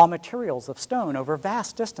raw materials of stone over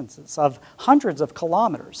vast distances of hundreds of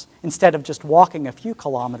kilometers, instead of just walking a few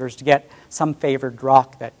kilometers to get some favored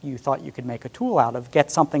rock that you thought you could make a tool out of, get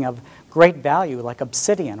something of great value like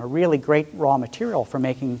obsidian, a really great raw material for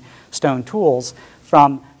making stone tools,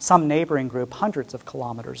 from some neighboring group hundreds of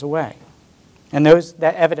kilometers away. And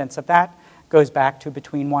the evidence of that goes back to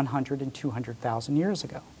between 100 and 200,000 years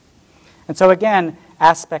ago. And so again,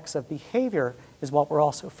 aspects of behavior is what we're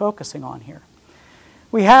also focusing on here.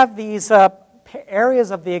 We have these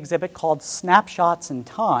areas of the exhibit called snapshots in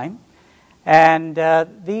time, And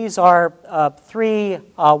these are three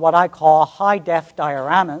what I call high-def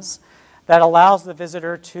dioramas that allows the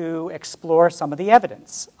visitor to explore some of the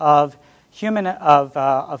evidence of human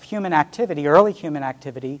activity, early human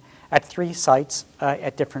activity, at three sites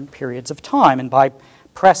at different periods of time. And by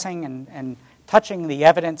pressing and touching the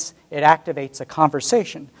evidence, it activates a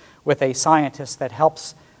conversation with a scientist that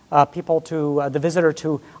helps the visitor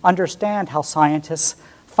to understand how scientists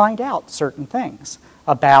find out certain things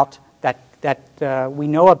about that we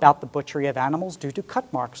know about the butchery of animals due to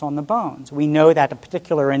cut marks on the bones. We know that a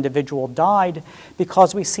particular individual died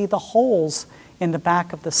because we see the holes in the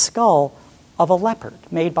back of the skull of a leopard,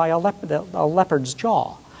 made by a leopard's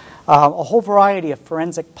jaw. A whole variety of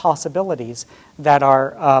forensic possibilities that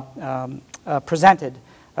are presented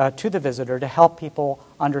to the visitor to help people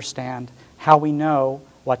understand how we know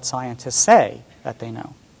what scientists say that they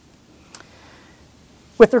know.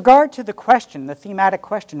 With regard to the question, the thematic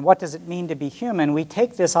question, what does it mean to be human, we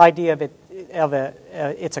take this idea of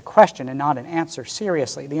it's a question and not an answer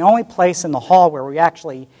seriously. The only place in the hall where we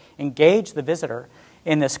actually engage the visitor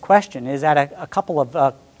in this question is at a couple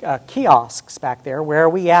of kiosks back there where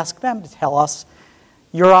we ask them to tell us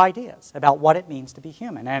your ideas about what it means to be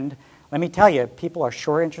human. And let me tell you, people are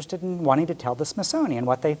sure interested in wanting to tell the Smithsonian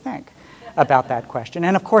what they think about that question.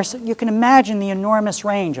 And of course, you can imagine the enormous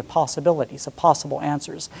range of possibilities, of possible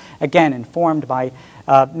answers, again, informed by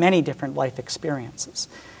many different life experiences.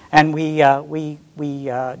 And we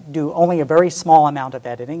do only a very small amount of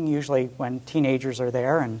editing, usually when teenagers are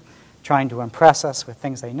there and trying to impress us with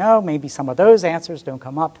things they know. Maybe some of those answers don't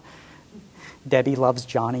come up. Debbie loves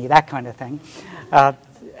Johnny, that kind of thing. But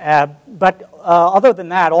other than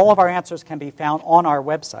that, all of our answers can be found on our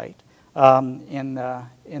website in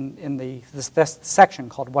this section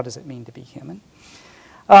called What Does It Mean to Be Human?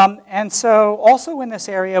 And so also in this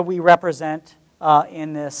area we represent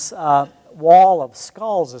in this wall of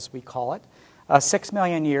skulls, as we call it, 6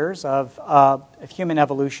 million years of human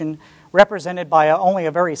evolution, represented by only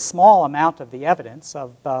a very small amount of the evidence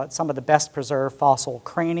of some of the best preserved fossil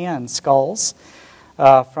crania and skulls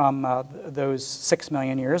from those 6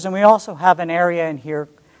 million years. And we also have an area in here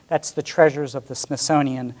that's the treasures of the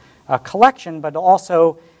Smithsonian collection, but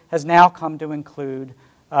also has now come to include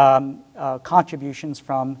contributions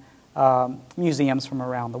from museums from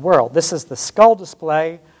around the world. This is the skull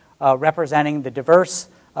display representing the diverse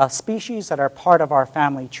species that are part of our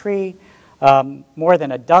family tree. More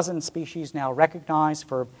than a dozen species now recognized.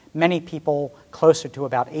 For many people, closer to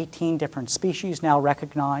about 18 different species now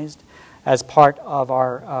recognized as part of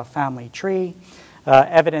our family tree.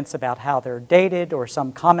 Evidence about how they're dated, or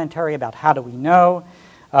some commentary about how do we know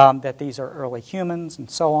that these are early humans, and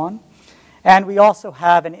so on. And we also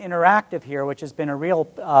have an interactive here, which has been a real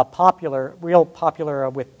popular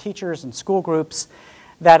with teachers and school groups,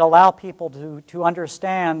 that allow people to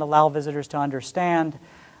understand, allow visitors to understand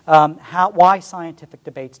why scientific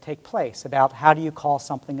debates take place about how do you call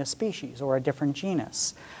something a species or a different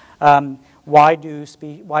genus. Why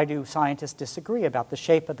do scientists disagree about the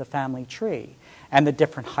shape of the family tree and the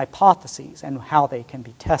different hypotheses and how they can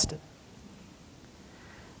be tested.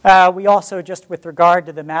 We also, just with regard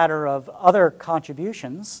to the matter of other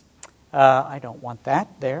contributions, I don't want that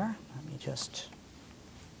there. Let me just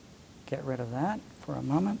get rid of that for a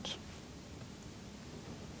moment.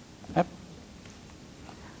 Yep.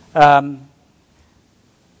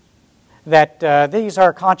 These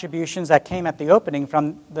are contributions that came at the opening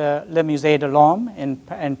from the Le Musée de l'Homme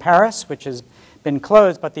in Paris, which has been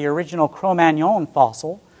closed, but the original Cro-Magnon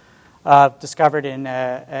fossil, discovered in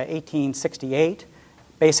 1868,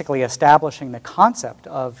 basically establishing the concept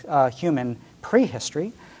of human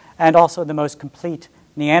prehistory, and also the most complete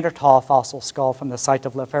Neanderthal fossil skull from the site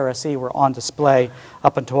of La Ferracie were on display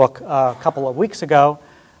up until a couple of weeks ago,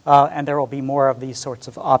 and there will be more of these sorts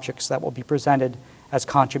of objects that will be presented as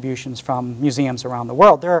contributions from museums around the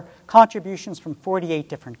world. There are contributions from 48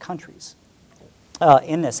 different countries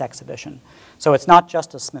in this exhibition. So it's not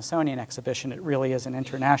just a Smithsonian exhibition, it really is an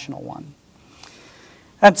international one.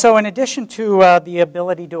 And so in addition to the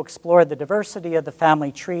ability to explore the diversity of the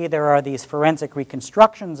family tree, there are these forensic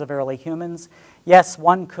reconstructions of early humans. Yes,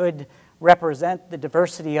 one could represent the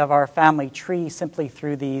diversity of our family tree simply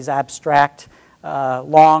through these abstract,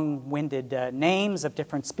 long-winded names of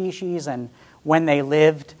different species and when they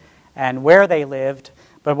lived and where they lived.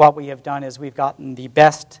 But what we have done is we've gotten the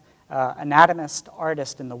best anatomist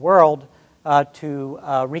artist in the world to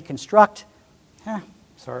reconstruct,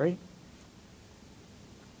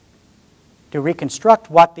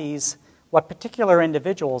 what particular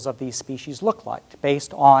individuals of these species look like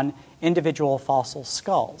based on individual fossil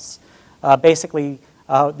skulls. Basically,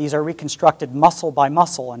 These are reconstructed muscle by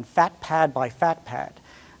muscle and fat pad by fat pad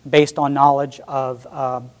based on knowledge of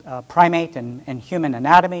primate and human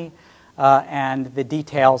anatomy and the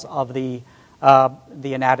details of the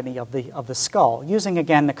anatomy of the skull, using,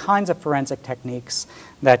 again, the kinds of forensic techniques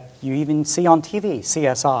that you even see on TV,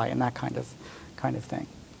 CSI, and that kind of thing.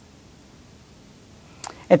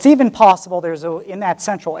 It's even possible in that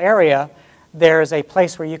central area, there's a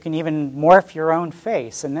place where you can even morph your own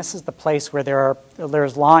face, and this is the place where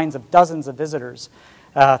there's lines of dozens of visitors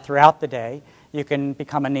throughout the day. You can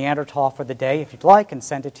become a Neanderthal for the day if you'd like and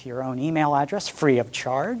send it to your own email address free of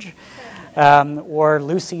charge, or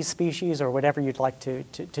Lucy's species or whatever you'd like to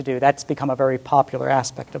do. That's become a very popular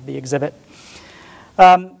aspect of the exhibit.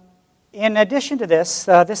 In addition to this,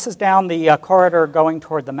 this is down the corridor going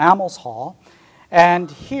toward the Mammals Hall.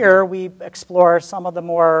 And here we explore some of the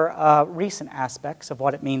more recent aspects of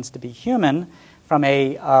what it means to be human from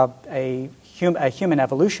a human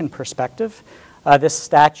evolution perspective. This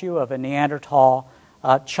statue of a Neanderthal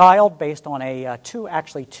child based on two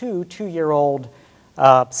 2-year-old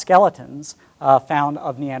skeletons found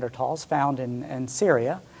of Neanderthals found in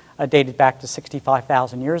Syria, dated back to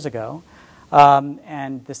 65,000 years ago.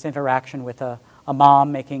 And this interaction with a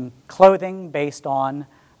mom making clothing based on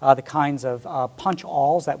the kinds of punch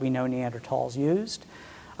awls that we know Neanderthals used.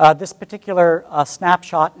 This particular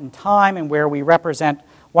snapshot in time and where we represent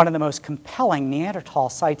one of the most compelling Neanderthal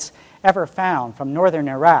sites ever found from northern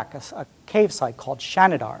Iraq, a cave site called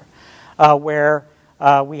Shanidar, where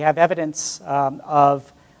we have evidence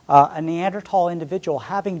of a Neanderthal individual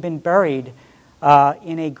having been buried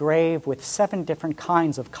in a grave with 7 different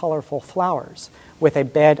kinds of colorful flowers, with a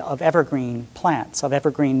bed of evergreen plants, of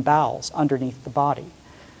evergreen boughs underneath the body.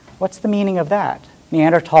 What's the meaning of that?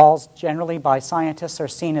 Neanderthals, generally by scientists, are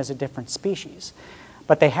seen as a different species,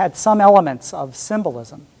 but they had some elements of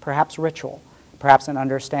symbolism, perhaps ritual, perhaps an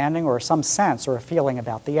understanding or some sense or a feeling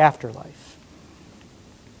about the afterlife.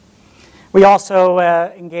 We also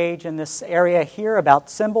engage in this area here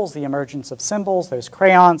about symbols, the emergence of symbols, those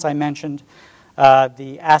crayons I mentioned,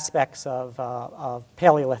 the aspects of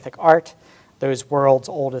Paleolithic art, those world's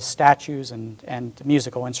oldest statues and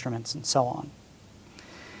musical instruments and so on.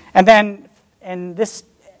 And then in this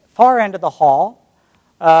far end of the hall,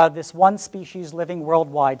 this one species living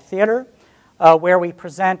worldwide theater, where we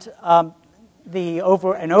present an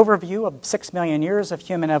overview of 6 million years of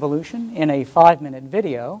human evolution in a 5-minute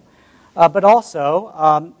video, but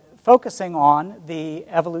also focusing on the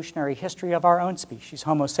evolutionary history of our own species,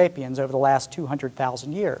 Homo sapiens, over the last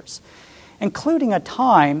 200,000 years, including a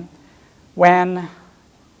time when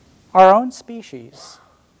our own species,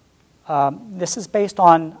 this is based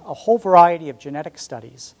on a whole variety of genetic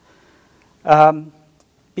studies,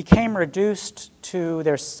 became reduced to,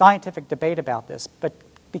 there's scientific debate about this, but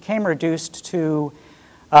became reduced to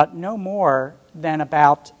no more than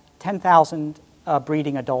about 10,000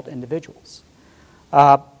 breeding adult individuals.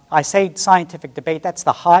 I say scientific debate, that's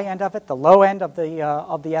the high end of it. The low end of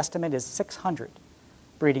the estimate is 600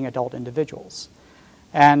 breeding adult individuals.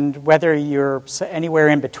 And whether you're anywhere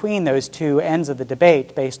in between those two ends of the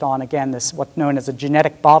debate based on, again, this what's known as a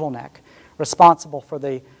genetic bottleneck, responsible for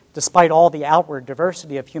despite all the outward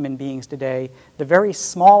diversity of human beings today, the very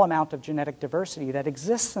small amount of genetic diversity that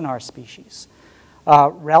exists in our species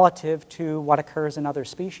relative to what occurs in other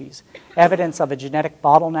species. Evidence of a genetic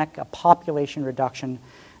bottleneck, a population reduction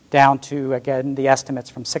down to, again, the estimates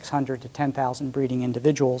from 600 to 10,000 breeding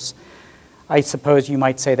individuals. I suppose you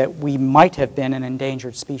might say that we might have been an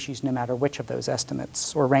endangered species no matter which of those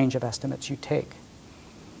estimates or range of estimates you take.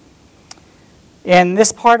 In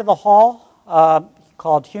this part of the hall,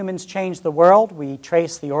 called Humans Change the World, we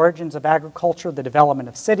trace the origins of agriculture, the development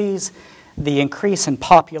of cities, the increase in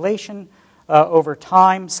population over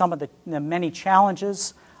time, some of the many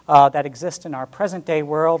challenges that exist in our present-day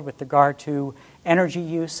world with regard to energy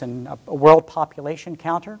use and a world population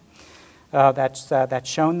counter that's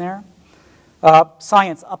shown there.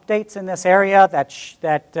 Science updates in this area that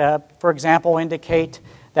for example, indicate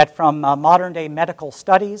that from modern-day medical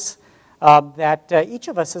studies that each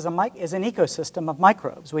of us is an ecosystem of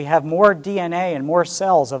microbes. We have more DNA and more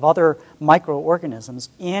cells of other microorganisms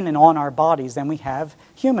in and on our bodies than we have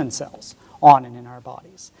human cells on and in our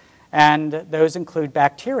bodies. And those include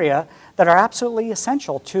bacteria that are absolutely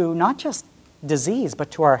essential to not just disease,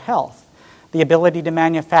 but to our health. The ability to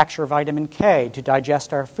manufacture vitamin K, to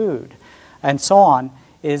digest our food, and so on,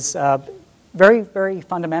 is very, very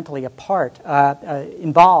fundamentally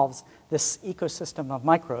involves this ecosystem of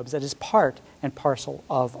microbes that is part and parcel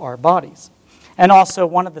of our bodies. And also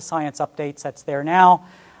one of the science updates that's there now,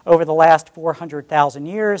 over the last 400,000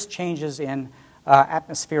 years, changes in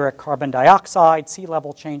atmospheric carbon dioxide, sea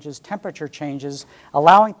level changes, temperature changes,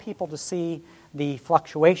 allowing people to see the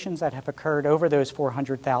fluctuations that have occurred over those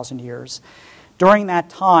 400,000 years. During that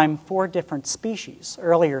time, 4 different species,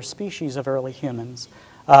 earlier species of early humans,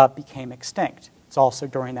 became extinct. It's also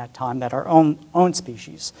during that time that our own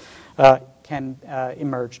species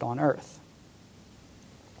emerged on Earth.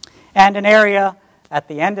 And an area at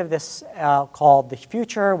the end of this called the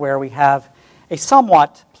future, where we have a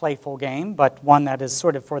somewhat playful game, but one that is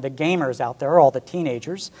sort of for the gamers out there, all the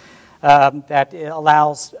teenagers, that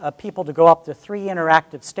allows people to go up to 3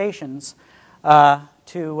 interactive stations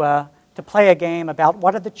to play a game about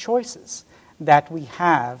what are the choices that we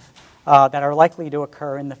have that are likely to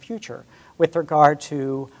occur in the future with regard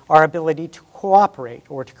to our ability to cooperate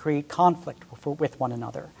or to create conflict with one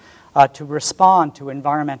another, to respond to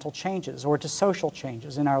environmental changes or to social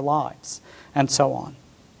changes in our lives, and so on.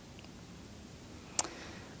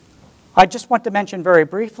 I just want to mention very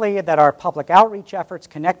briefly that our public outreach efforts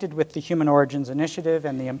connected with the Human Origins Initiative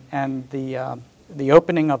and the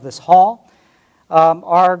opening of this hall,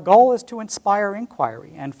 our goal is to inspire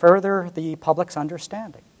inquiry and further the public's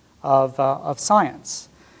understanding of science.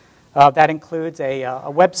 That includes a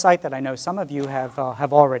website that I know some of you have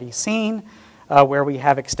already seen, where we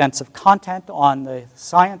have extensive content on the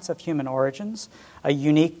science of human origins, a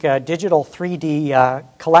unique digital 3D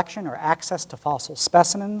collection or access to fossil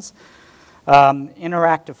specimens,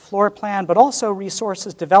 interactive floor plan, but also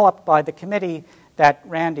resources developed by the committee that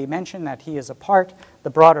Randy mentioned that he is a part, the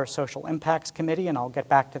broader Social Impacts Committee, and I'll get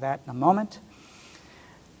back to that in a moment.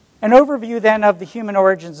 An overview then of the Human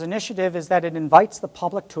Origins Initiative is that it invites the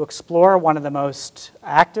public to explore one of the most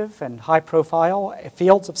active and high-profile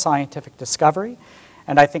fields of scientific discovery,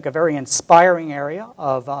 and I think a very inspiring area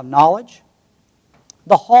of knowledge.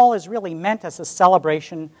 The hall is really meant as a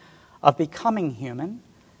celebration of becoming human,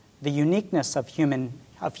 the uniqueness of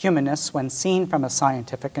humanness when seen from a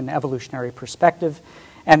scientific and evolutionary perspective,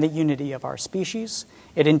 and the unity of our species.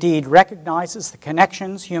 It indeed recognizes the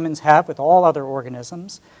connections humans have with all other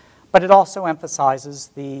organisms, but it also emphasizes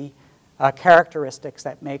the characteristics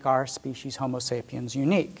that make our species Homo sapiens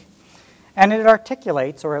unique. And it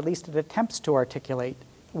articulates, or at least it attempts to articulate,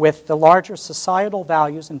 with the larger societal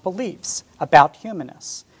values and beliefs about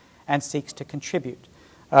humanness, and seeks to contribute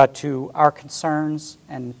to our concerns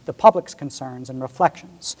and the public's concerns and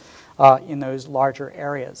reflections in those larger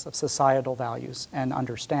areas of societal values and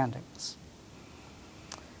understandings.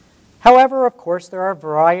 However, of course, there are a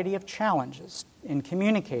variety of challenges in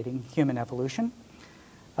communicating human evolution.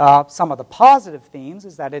 Some of the positive themes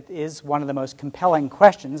is that it is one of the most compelling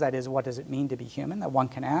questions, that is, what does it mean to be human, that one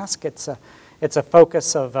can ask. It's a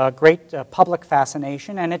focus of great public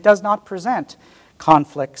fascination, and it does not present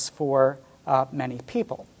conflicts for many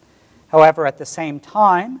people. However, at the same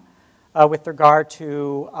time, with regard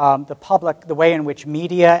to the way in which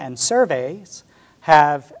media and surveys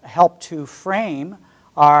have helped to frame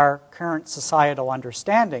our current societal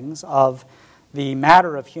understandings of the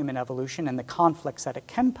matter of human evolution and the conflicts that it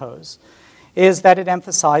can pose, is that it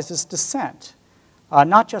emphasizes dissent.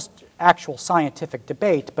 Not just actual scientific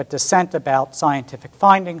debate, but dissent about scientific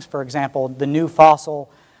findings. For example, the new fossil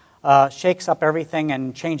shakes up everything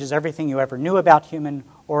and changes everything you ever knew about human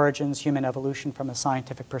origins, human evolution from a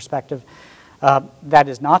scientific perspective. That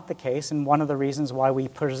is not the case, and one of the reasons why we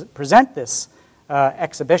present this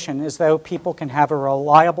exhibition is so people can have a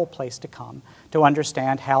reliable place to come to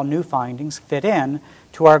understand how new findings fit in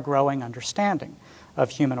to our growing understanding of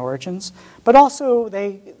human origins. But also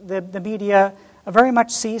the media very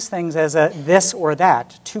much sees things as a this or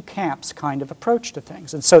that, two camps kind of approach to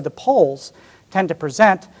things. And so the polls tend to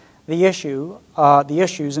present the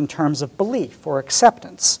issues in terms of belief or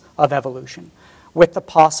acceptance of evolution, with the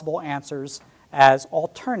possible answers as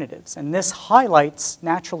alternatives. And this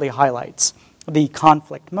naturally highlights the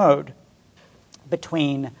conflict mode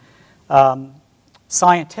between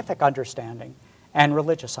scientific understanding and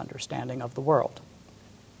religious understanding of the world.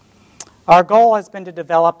 Our goal has been to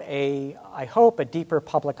develop I hope, a deeper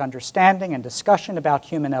public understanding and discussion about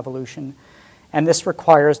human evolution, and this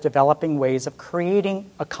requires developing ways of creating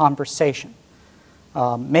a conversation,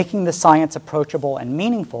 making the science approachable and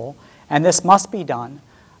meaningful, and this must be done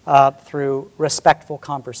through respectful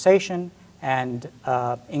conversation and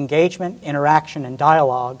engagement, interaction, and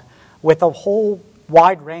dialogue with a whole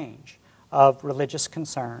wide range of religious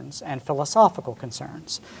concerns and philosophical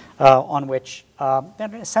concerns on which,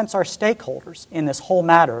 in a sense, are stakeholders in this whole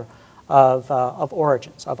matter of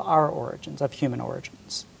origins, of our origins, of human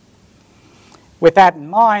origins. With that in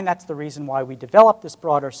mind, that's the reason why we developed this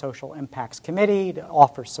broader Social Impacts Committee, to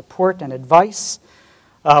offer support and advice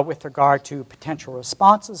with regard to potential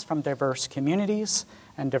responses from diverse communities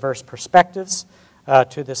and diverse perspectives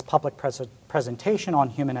to this public presentation on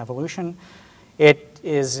human evolution. It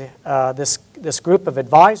is this group of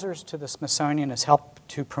advisors to the Smithsonian has helped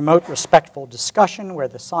to promote respectful discussion where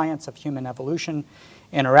the science of human evolution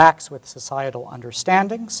interacts with societal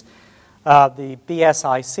understandings. The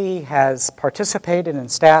BSIC has participated in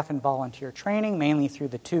staff and volunteer training, mainly through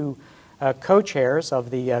the two co-chairs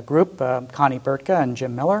of the group, Connie Burtka and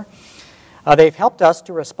Jim Miller. They've helped us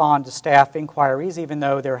to respond to staff inquiries, even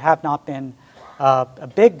though there have not been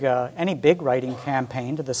any big writing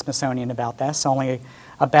campaign to the Smithsonian about this. Only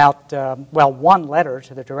about, one letter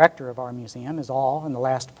to the director of our museum is all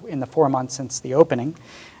in the 4 months since the opening,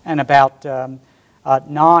 and about 9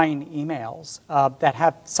 emails that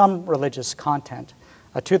have some religious content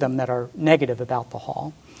to them that are negative about the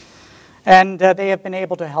hall. And they have been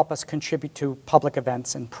able to help us contribute to public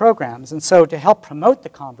events and programs. And so to help promote the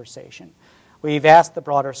conversation, we've asked the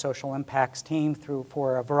broader social impacts team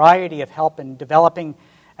for a variety of help in developing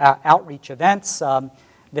outreach events.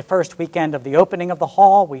 The first weekend of the opening of the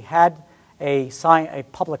hall, we had a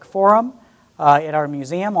public forum at our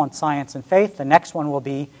museum on science and faith. The next one will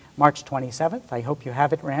be March 27th. I hope you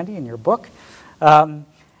have it, Randy, in your book.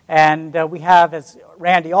 And we have, as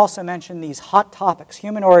Randy also mentioned, these hot topics,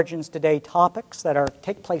 Human Origins Today topics that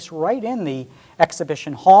take place right in the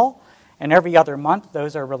exhibition hall. And every other month,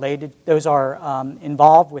 those are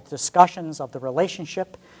involved with discussions of the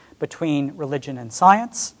relationship between religion and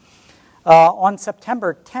science. On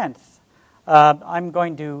September 10th, I'm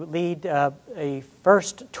going to lead a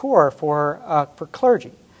first tour for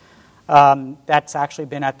clergy. That's actually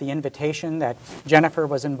been at the invitation that Jennifer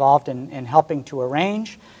was involved in helping to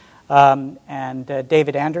arrange. And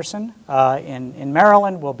David Anderson in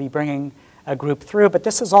Maryland will be bringing a group through. But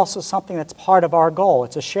this is also something that's part of our goal.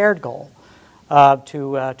 It's a shared goal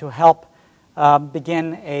to help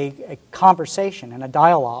begin a conversation and a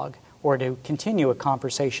dialogue, or to continue a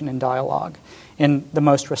conversation and dialogue in the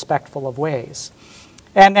most respectful of ways.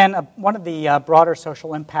 And then one of the broader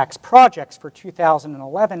social impacts projects for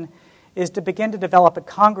 2011 is to begin to develop a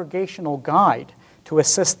congregational guide to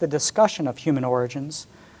assist the discussion of human origins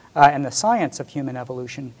and the science of human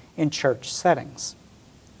evolution in church settings.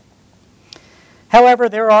 However,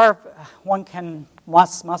 there are,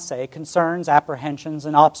 must say, concerns, apprehensions,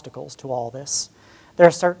 and obstacles to all this. There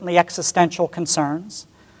are certainly existential concerns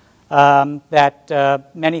that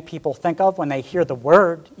many people think of when they hear the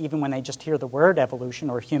word, even when they just hear the word evolution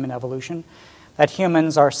or human evolution, that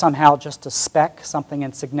humans are somehow just a speck, something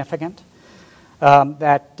insignificant,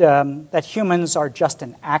 that humans are just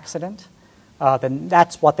an accident. Then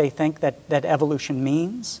that's what they think that evolution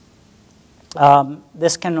means.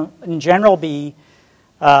 This can, in general, be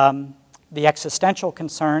the existential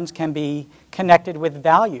concerns can be connected with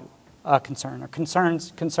value concern, or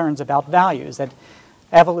concerns about values, that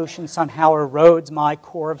evolution somehow erodes my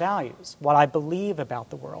core values, what I believe about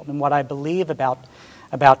the world and what I believe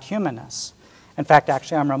about humanness. In fact,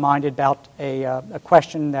 actually, I'm reminded about a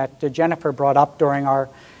question that Jennifer brought up during our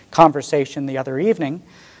conversation the other evening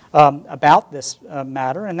about this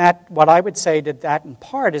matter, and that what I would say to that in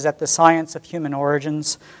part is that the science of human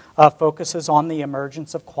origins focuses on the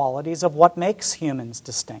emergence of qualities of what makes humans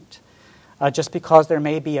distinct. Just because there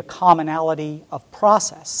may be a commonality of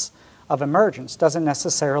process of emergence doesn't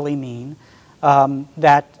necessarily mean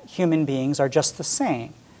that human beings are just the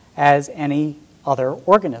same as any other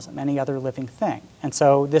organism, any other living thing. And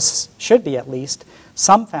so this should be at least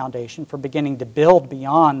some foundation for beginning to build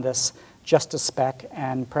beyond this just a speck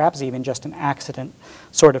and perhaps even just an accident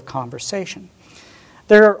sort of conversation.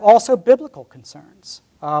 There are also biblical concerns.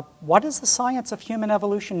 What does the science of human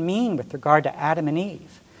evolution mean with regard to Adam and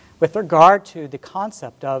Eve, with regard to the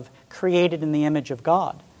concept of created in the image of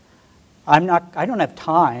God? I don't have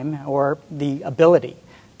time or the ability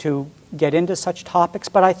to get into such topics,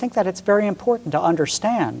 but I think that it's very important to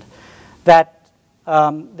understand that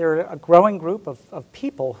there are a growing group of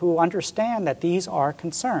people who understand that these are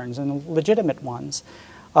concerns, and legitimate ones,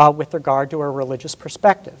 with regard to a religious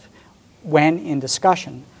perspective when in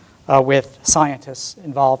discussion with scientists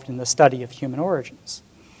involved in the study of human origins.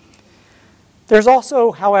 There's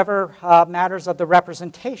also, however, matters of the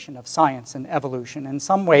representation of science and evolution. In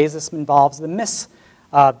some ways, this involves the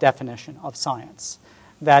misdefinition of science,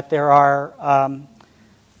 that there are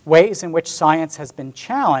ways in which science has been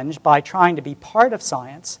challenged by trying to be part of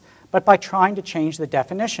science, but by trying to change the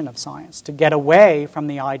definition of science, to get away from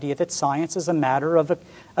the idea that science is a matter of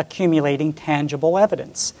accumulating tangible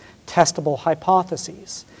evidence, testable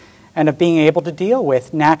hypotheses, and of being able to deal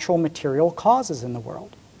with natural material causes in the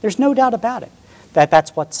world. There's no doubt about it that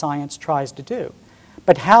that's what science tries to do.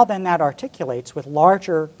 but how then that articulates with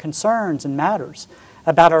larger concerns and matters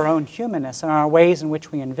about our own humanness and our ways in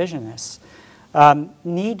which we envision this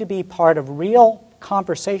need to be part of real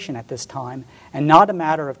conversation at this time, and not a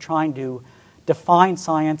matter of trying to define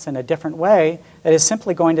science in a different way that is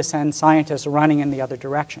simply going to send scientists running in the other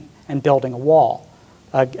direction and building a wall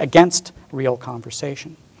against real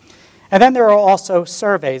conversation. And then there are also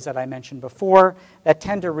surveys that I mentioned before that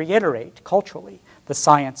tend to reiterate culturally the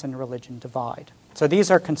science and religion divide. So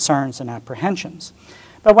these are concerns and apprehensions.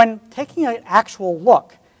 But when taking an actual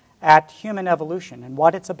look at human evolution and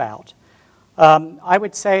what it's about, I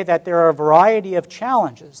would say that there are a variety of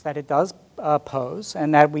challenges that it does pose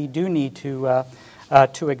and that we do need to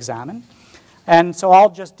examine. And so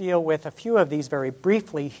I'll just deal with a few of these very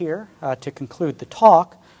briefly here to conclude the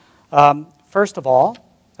talk. First of all,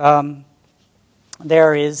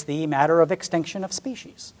 there is the matter of extinction of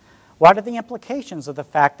species. What are the implications of the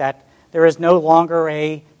fact that there is no longer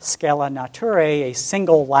a scala naturae, a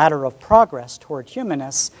single ladder of progress toward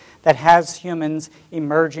humanness that has humans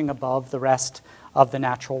emerging above the rest of the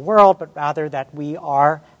natural world, but rather that we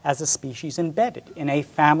are, as a species, embedded in a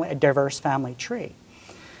diverse family tree?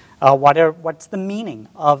 What's the meaning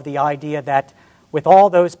of the idea that with all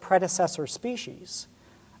those predecessor species,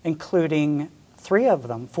 including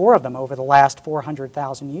four of them over the last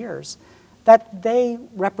 400,000 years, that they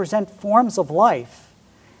represent forms of life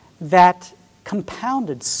that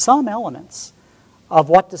compounded some elements of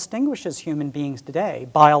what distinguishes human beings today,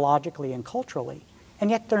 biologically and culturally,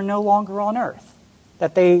 and yet they're no longer on Earth,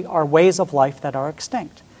 that they are ways of life that are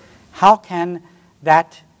extinct. How can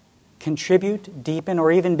that contribute, deepen,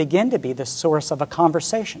 or even begin to be the source of a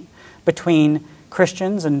conversation between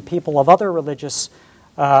Christians and people of other religious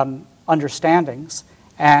understandings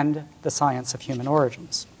and the science of human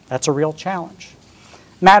origins? That's a real challenge.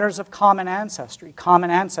 Matters of common ancestry,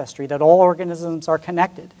 that all organisms are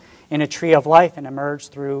connected in a tree of life and emerge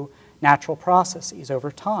through natural processes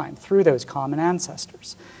over time, through those common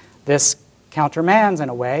ancestors. This countermands, in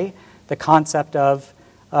a way, the concept of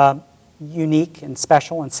unique and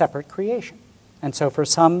special and separate creation. And so for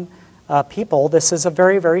some people, this is a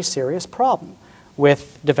very, very serious problem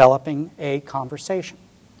with developing a conversation.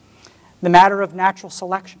 The matter of natural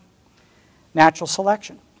selection. Natural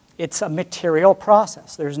selection. It's a material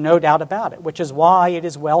process. There's no doubt about it, which is why it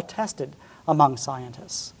is well tested among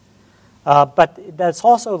scientists. But this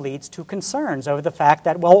also leads to concerns over the fact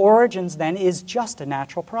that, well, origins then is just a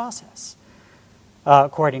natural process,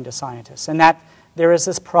 according to scientists, and that there is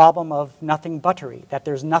this problem of nothing buttery, that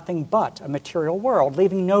there's nothing but a material world,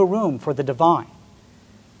 leaving no room for the divine.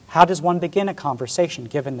 How does one begin a conversation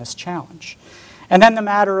given this challenge? And then the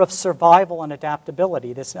matter of survival and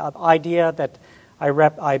adaptability, this idea that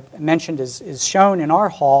I mentioned is shown in our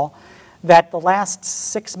hall, that the last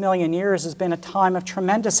 6 million years has been a time of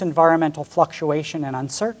tremendous environmental fluctuation and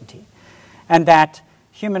uncertainty, and that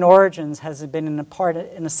human origins has been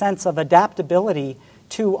in a sense of adaptability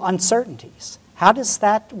to uncertainties. How does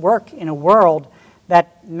that work in a world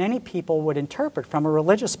that many people would interpret from a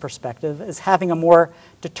religious perspective as having a more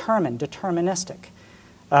deterministic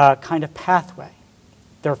kind of pathway?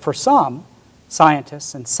 There, for some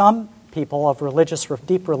scientists and some people of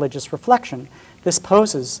deep religious reflection, this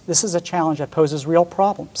is a challenge that poses real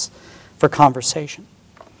problems for conversation.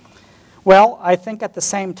 Well, I think at the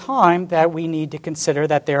same time that we need to consider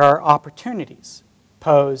that there are opportunities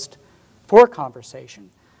posed for conversation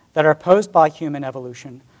that are posed by human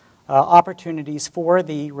evolution, opportunities for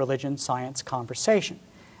the religion-science conversation.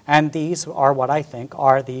 And these are what I think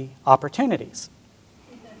are the opportunities.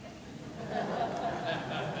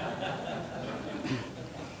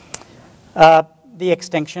 The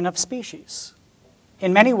extinction of species.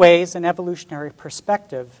 In many ways, an evolutionary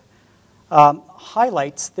perspective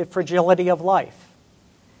highlights the fragility of life.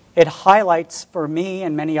 It highlights, for me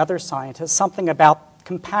and many other scientists, something about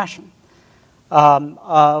compassion,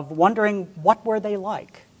 of wondering what were they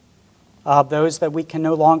like, those that we can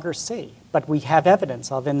no longer see, but we have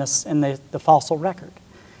evidence of in the fossil record,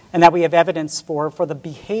 and that we have evidence for the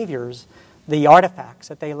behaviors, the artifacts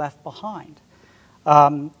that they left behind.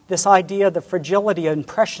 This idea of the fragility and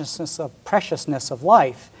preciousness of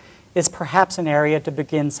life is perhaps an area to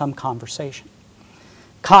begin some conversation.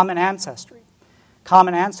 Common ancestry.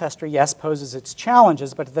 Common ancestry, yes, poses its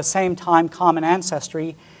challenges, but at the same time, common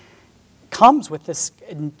ancestry comes with this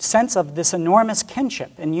sense of this enormous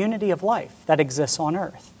kinship and unity of life that exists on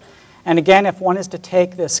Earth. And again, if one is to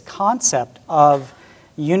take this concept of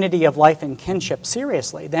unity of life and kinship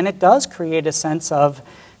seriously, then it does create a sense of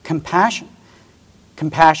compassion.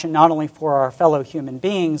 Compassion not only for our fellow human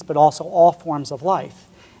beings, but also all forms of life.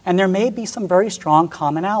 And there may be some very strong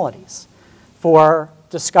commonalities. for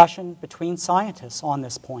discussion between scientists on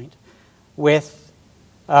this point with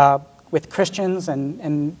Christians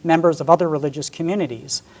and members of other religious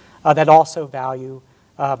communities that also value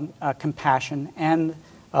compassion and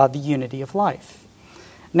the unity of life.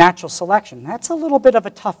 Natural selection, that's a little bit of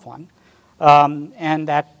a tough one, and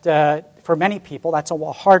that for many people that's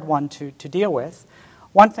a hard one to deal with.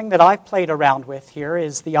 One thing that I've played around with here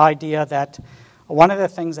is the idea that one of the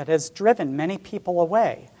things that has driven many people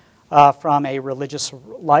away from a religious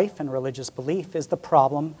life and religious belief is the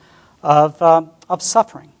problem of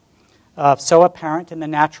suffering, so apparent in the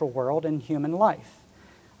natural world and human life.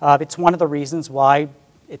 It's one of the reasons why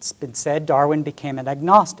it's been said Darwin became an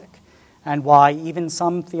agnostic, and why even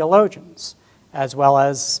some theologians, as well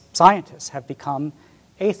as scientists, have become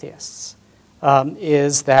atheists,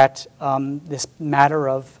 is that this matter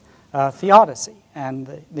of theodicy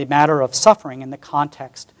and the matter of suffering in the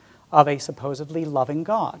context of a supposedly loving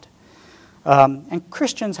God. And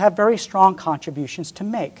Christians have very strong contributions to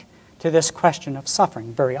make to this question of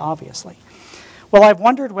suffering, very obviously. Well, I've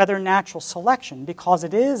wondered whether natural selection, because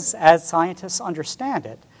it is, as scientists understand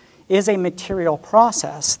it, is a material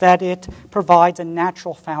process, that it provides a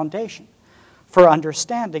natural foundation for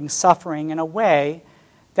understanding suffering in a way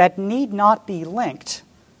that need not be linked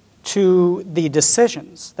to the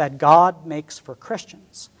decisions that God makes for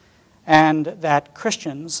Christians and that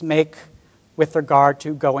Christians make with regard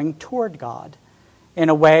to going toward God in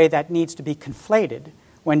a way that needs to be conflated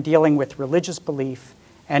when dealing with religious belief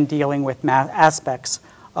and dealing with aspects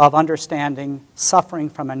of understanding suffering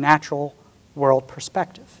from a natural world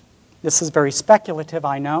perspective. This is very speculative,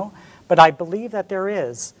 I know, but I believe that there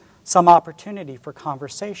is some opportunity for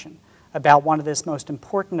conversation about one of the most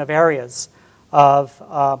important of areas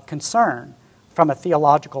of concern from a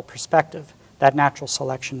theological perspective that natural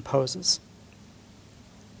selection poses.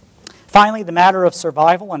 Finally, the matter of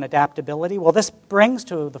survival and adaptability. Well, this brings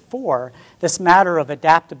to the fore this matter of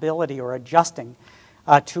adaptability or adjusting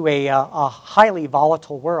to a highly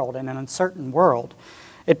volatile world and an uncertain world.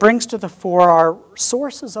 It brings to the fore our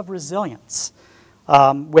sources of resilience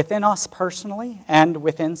within us personally and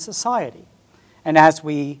within society. And as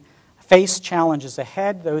we face challenges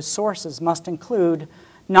ahead, those sources must include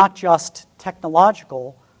not just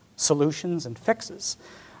technological solutions and fixes,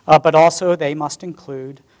 but also they must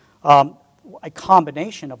include a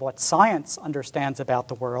combination of what science understands about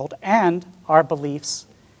the world and our beliefs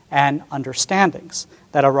and understandings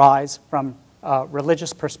that arise from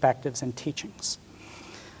religious perspectives and teachings.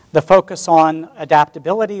 The focus on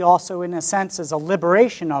adaptability also, in a sense, is a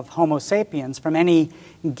liberation of Homo sapiens from any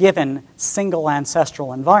given single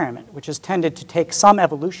ancestral environment, which has tended to take some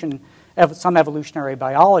evolutionary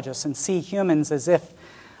biologists and see humans as if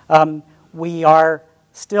we are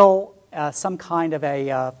still some kind of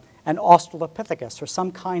an Australopithecus or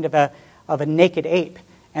some kind of a naked ape,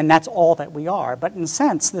 and that's all that we are. But in a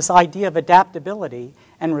sense, this idea of adaptability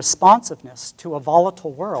and responsiveness to a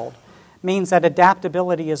volatile world means that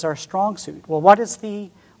adaptability is our strong suit. Well, what is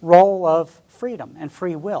the role of freedom and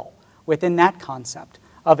free will within that concept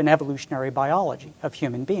of an evolutionary biology of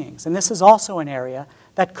human beings? And this is also an area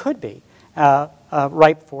that could be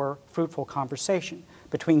ripe for fruitful conversation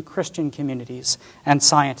between Christian communities and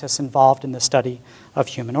scientists involved in the study of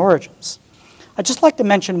human origins. I'd just like to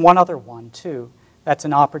mention one other one, too, that's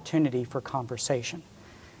an opportunity for conversation.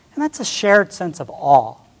 And that's a shared sense of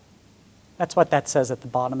awe. That's what that says at the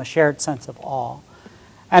bottom, a shared sense of awe.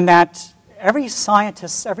 And that every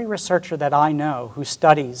scientist, every researcher that I know who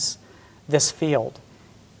studies this field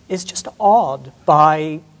is just awed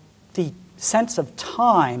by the sense of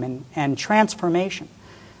time and transformation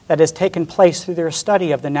that has taken place through their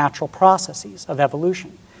study of the natural processes of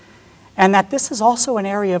evolution. And that this is also an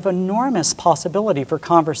area of enormous possibility for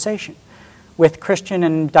conversation with Christian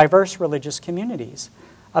and diverse religious communities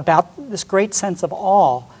about this great sense of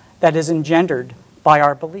awe that is engendered by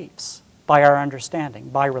our beliefs, by our understanding,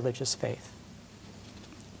 by religious faith.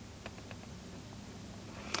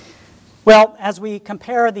 Well, as we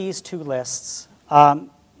compare these two lists,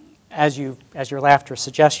 as your laughter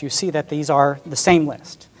suggests, you see that these are the same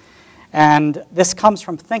list. And this comes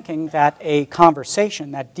from thinking that a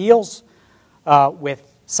conversation that deals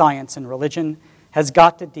with science and religion has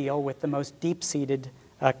got to deal with the most deep-seated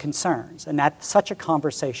concerns, and that such a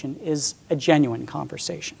conversation is a genuine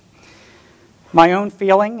conversation. My own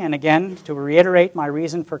feeling, and again, to reiterate my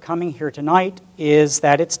reason for coming here tonight, is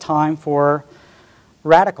that it's time for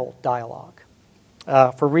radical dialogue,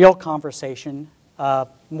 for real conversation,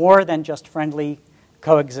 more than just friendly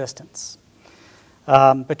coexistence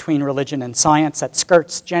between religion and science that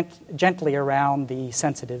skirts gently around the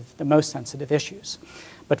most sensitive issues,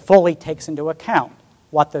 but fully takes into account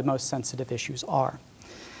what the most sensitive issues are.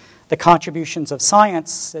 The contributions of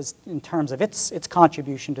science, in terms of its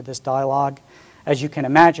contribution to this dialogue, as you can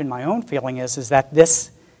imagine, my own feeling is that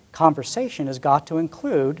this conversation has got to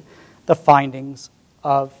include the findings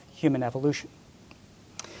of human evolution.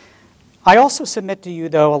 I also submit to you,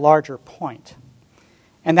 though, a larger point,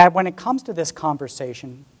 and that when it comes to this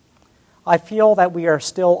conversation, I feel that we are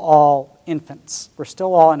still all infants. We're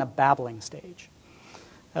still all in a babbling stage.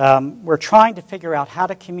 We're trying to figure out how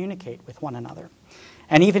to communicate with one another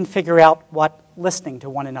and even figure out what listening to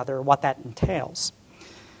one another, what that entails.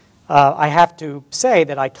 I have to say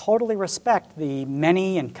that I totally respect the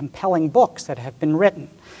many and compelling books that have been written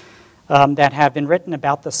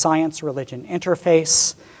about the science-religion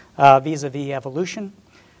interface vis-a-vis evolution,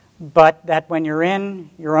 but that when you're in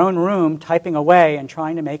your own room typing away and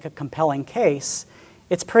trying to make a compelling case,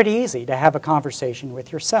 it's pretty easy to have a conversation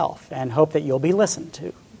with yourself and hope that you'll be listened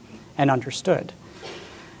to and understood.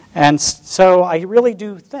 And so I really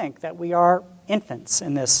do think that we are infants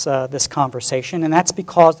in this conversation, and that's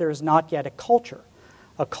because there is not yet a culture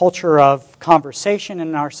of conversation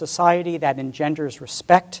in our society that engenders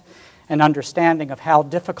respect and understanding of how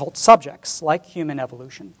difficult subjects like human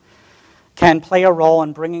evolution can play a role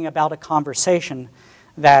in bringing about a conversation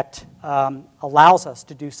that allows us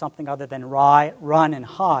to do something other than run and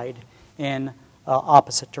hide in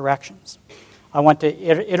opposite directions. I want to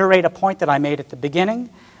iterate a point that I made at the beginning,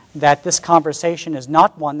 that this conversation is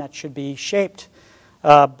not one that should be shaped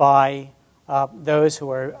by those who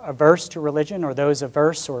are averse to religion or those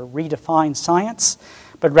averse or redefine science,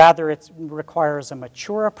 but rather it requires a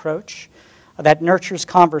mature approach that nurtures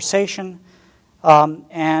conversation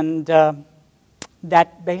and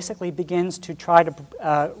that basically begins to try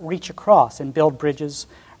to reach across and build bridges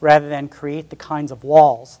rather than create the kinds of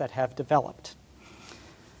walls that have developed.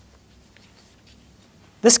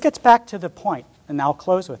 This gets back to the point, and I'll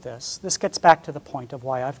close with this. This gets back to the point of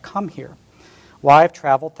why I've come here, why I've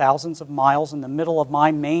traveled thousands of miles in the middle of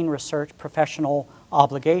my main research professional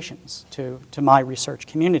obligations to my research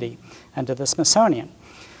community and to the Smithsonian.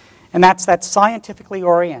 And that's that scientifically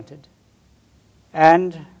oriented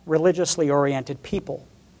and religiously oriented people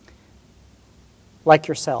like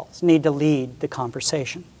yourselves need to lead the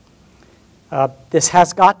conversation. This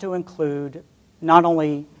has got to include not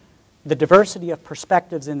only the diversity of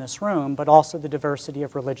perspectives in this room, but also the diversity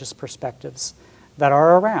of religious perspectives that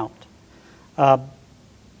are around.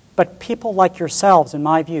 But people like yourselves, in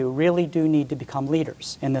my view, really do need to become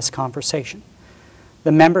leaders in this conversation.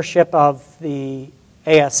 The membership of the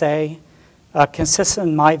ASA consists,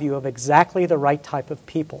 in my view, of exactly the right type of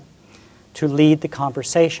people to lead the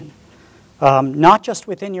conversation, not just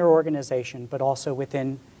within your organization, but also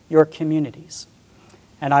within your communities.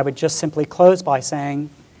 And I would just simply close by saying,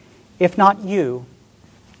 if not you,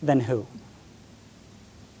 then who?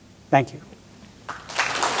 Thank you.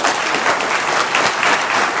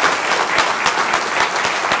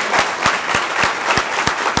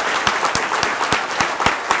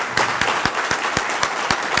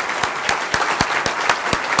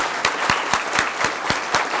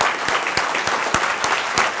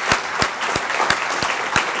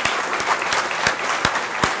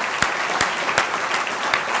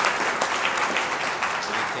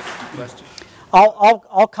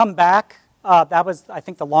 I'll come back. That was, I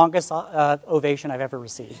think, the longest ovation I've ever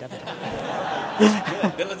received. Good.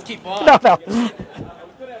 Then let's keep on. No. I was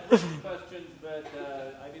going to have questions, but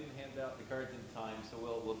I didn't hand out the cards in time, so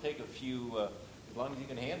we'll take a few as long as you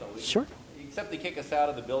can handle. Sure. Except they kick us out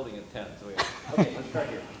of the building at 10. So okay, let's start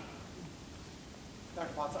here.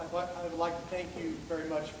 Dr. Potts, I would like to thank you very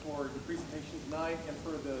much for the presentation tonight and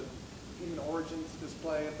for the human origins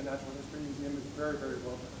display at the Natural History Museum. It's very, very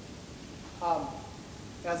well done.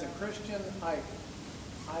 As a Christian, I've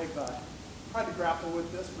tried to grapple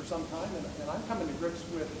with this for some time, and I'm coming to grips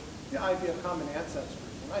with the idea of common ancestry.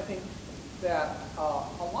 And I think that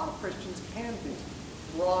a lot of Christians can be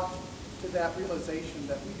brought to that realization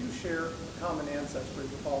that we do share a common ancestry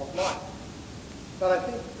with all of life. But I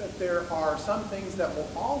think that there are some things that will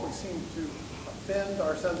always seem to offend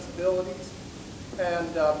our sensibilities,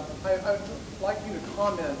 and I would like you to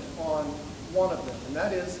comment on one of them, and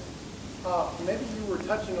that is, maybe you were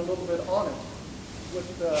touching a little bit on it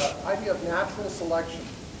with the idea of natural selection.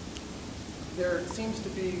 There seems to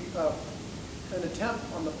be an attempt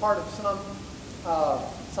on the part of some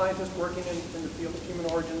scientists working in the field of human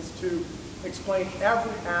origins to explain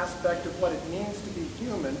every aspect of what it means to be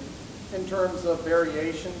human in terms of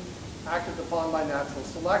variation acted upon by natural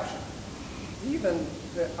selection. Even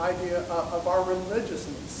the idea of our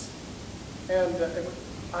religiousness. And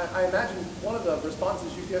I imagine one of the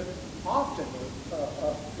responses you get often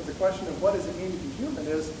with the question of what does it mean to be human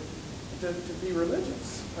is to be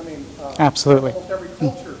religious. I mean, absolutely. Almost every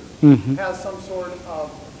culture has some sort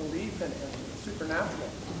of belief in the supernatural.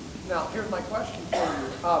 Now, here's my question for you.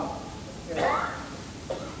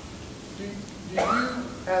 Do you,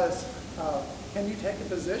 can you take a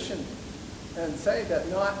position and say that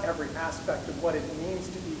not every aspect of what it means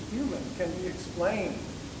to be human can be explained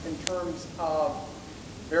in terms of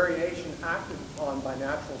variation acted upon by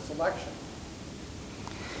natural selection?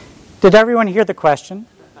 Did everyone hear the question?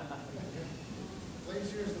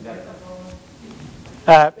 Please use the microphone.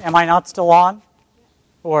 Am I not still on?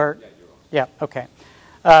 Or yeah, okay.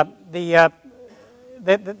 The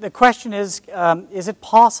question is it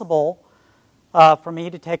possible for me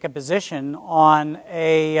to take a position on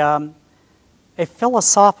a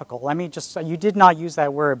philosophical, you did not use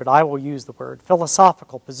that word, but I will use the word,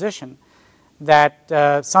 philosophical position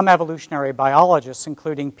that some evolutionary biologists,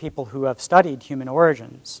 including people who have studied human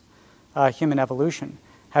origins, human evolution,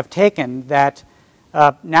 have taken that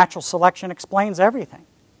natural selection explains everything,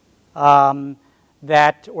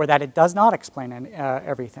 that it does not explain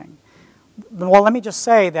everything. Well, let me just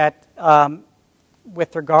say that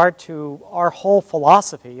with regard to our whole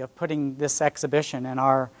philosophy of putting this exhibition and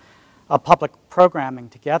our public programming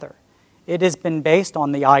together, it has been based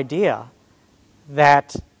on the idea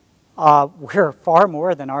that we're far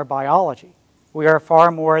more than our biology. We are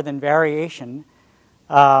far more than variation,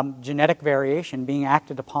 genetic variation being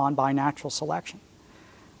acted upon by natural selection.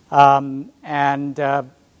 In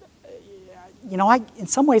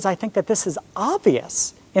some ways I think that this is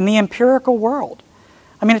obvious in the empirical world.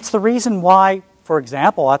 I mean, it's the reason why, for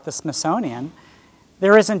example, at the Smithsonian,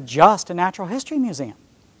 there isn't just a natural history museum,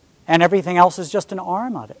 and everything else is just an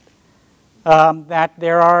arm of it. That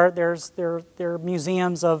there are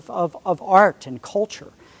museums of art and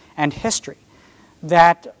culture and history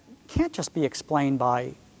that can't just be explained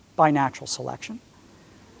by natural selection.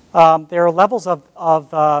 There are levels of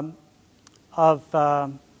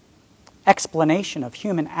explanation of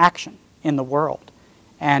human action in the world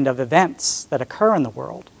and of events that occur in the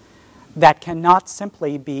world that cannot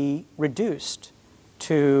simply be reduced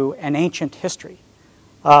to an ancient history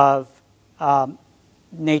of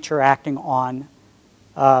nature acting on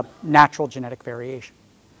natural genetic variation.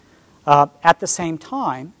 At the same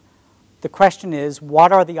time, the question is,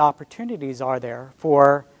 what are the opportunities are there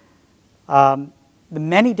for the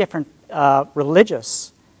many different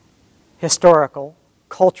religious, historical,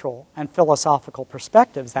 cultural, and philosophical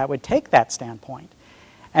perspectives that would take that standpoint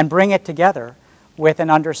and bring it together with an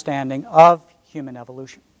understanding of human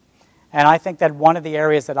evolution. And I think that one of the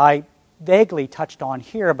areas that I vaguely touched on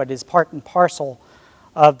here, but is part and parcel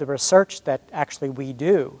of the research that actually we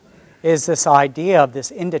do, is this idea of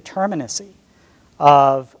this indeterminacy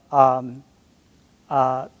of the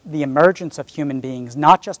emergence of human beings,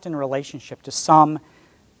 not just in relationship to some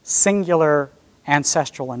singular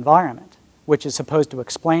ancestral environment, which is supposed to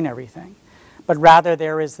explain everything, but rather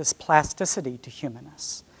there is this plasticity to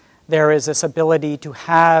humanness. There is this ability to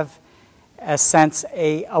have a sense,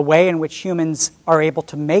 a way in which humans are able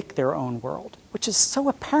to make their own world, which is so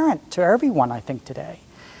apparent to everyone, I think, today.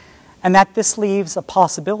 And that this leaves a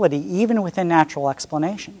possibility, even within natural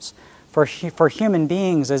explanations, for human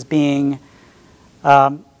beings as being,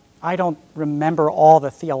 I don't remember all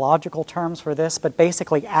the theological terms for this, but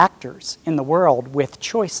basically actors in the world with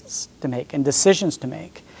choices to make and decisions to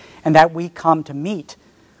make, and that we come to meet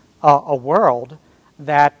a world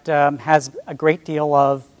that has a great deal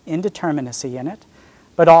of indeterminacy in it,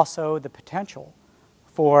 but also the potential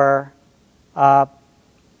for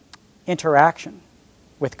interaction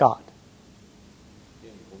with God.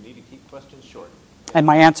 We'll need to keep questions short. And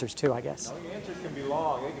my answers, too, I guess. No, your answers can be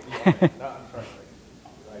long. They can be long. No, I'm sorry.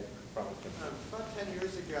 About 10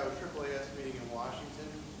 years ago, AAAS meeting in Washington,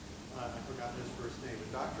 I forgot his first name,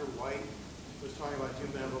 but Dr. White was talking about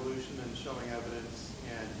human evolution and showing evidence,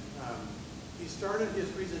 and he started his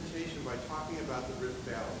presentation by talking about the Rift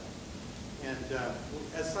Valley. And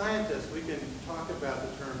as scientists, we can talk about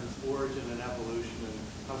the terms origin and evolution and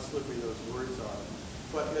how slippery those words are.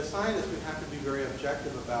 But as scientists, we have to be very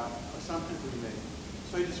objective about assumptions we make.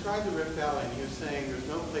 So he described the Rift Valley, and he was saying there's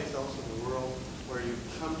no place else in the world where you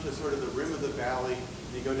come to sort of the rim of the valley,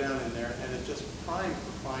 and you go down in there, and it's just prime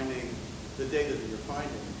for finding the data that you're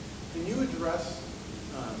finding. Can you address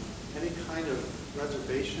any kind of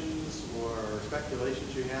reservations or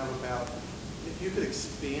speculations you have about if you could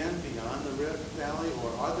expand beyond the Rift Valley,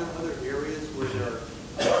 or are there other areas where there are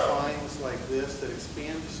finds like this that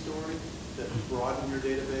expand the story, that broaden your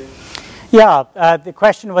database? Yeah, the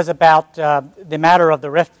question was about the matter of the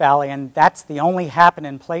Rift Valley, and that's the only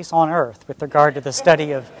happening place on Earth with regard to the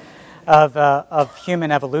study of of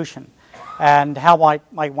human evolution, and how I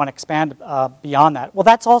might want to expand beyond that. Well,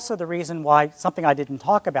 that's also the reason why, something I didn't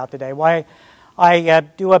talk about today, why I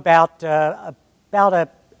do about an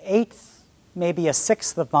eighth, maybe a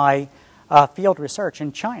sixth of my field research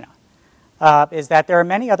in China, is that there are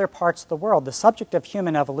many other parts of the world. The subject of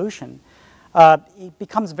human evolution it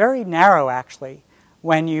becomes very narrow, actually,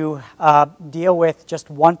 when you deal with just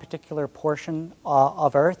one particular portion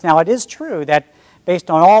of Earth. Now, it is true that based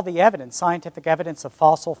on all the evidence, scientific evidence of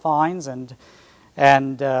fossil finds and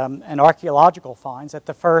archaeological finds, that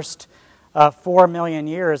the first 4 million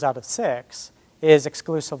years out of 6 is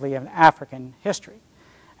exclusively an African history,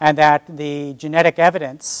 and that the genetic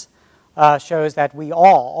evidence shows that we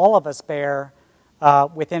all of us bear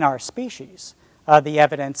within our species the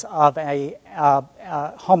evidence of a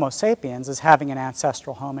Homo sapiens as having an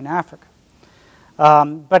ancestral home in Africa.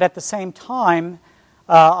 But at the same time,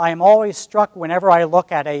 I am always struck whenever I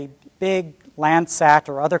look at a big Landsat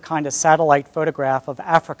or other kind of satellite photograph of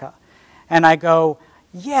Africa, and I go,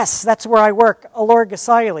 yes, that's where I work,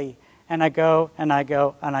 Alorgesailie. And I go, and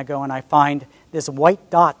I find this white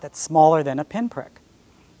dot that's smaller than a pinprick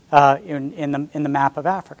in the map of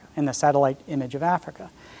Africa, in the satellite image of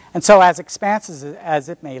Africa. And so as expansive as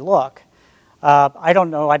it may look, I don't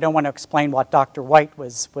know, I don't want to explain what Dr. White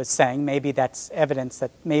was saying. Maybe that's evidence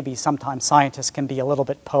that maybe sometimes scientists can be a little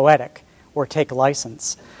bit poetic or take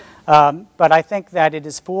license. But I think that it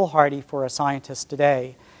is foolhardy for a scientist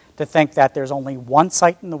today to think that there's only one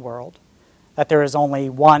site in the world, that there is only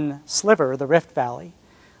one sliver, the Rift Valley,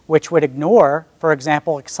 which would ignore, for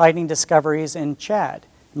example, exciting discoveries in Chad,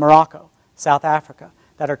 Morocco, South Africa,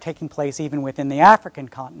 that are taking place even within the African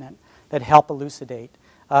continent that help elucidate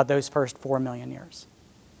those first 4 million years.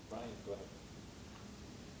 Brian, go ahead.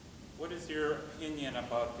 What is your opinion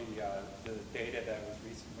about the data that was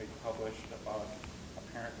recently published about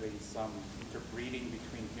apparently some interbreeding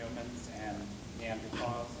between humans and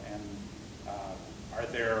Neanderthals, and are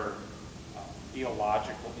there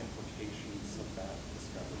theological implications of that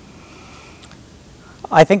discovery?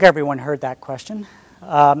 I think everyone heard that question.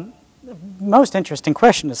 Most interesting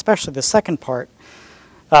question, especially the second part,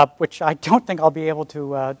 which I don't think I'll be able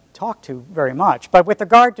to talk to very much. But with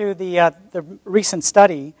regard to the recent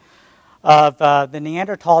study of the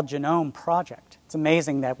Neanderthal Genome Project, it's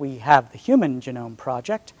amazing that we have the Human Genome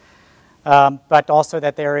Project, but also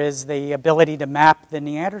that there is the ability to map the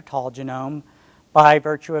Neanderthal genome by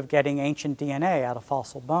virtue of getting ancient DNA out of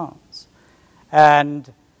fossil bones.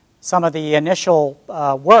 And some of the initial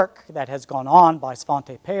work that has gone on by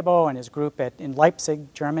Svante Pääbo and his group in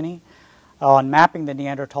Leipzig, Germany, on mapping the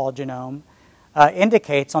Neanderthal genome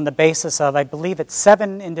indicates, on the basis of, I believe it's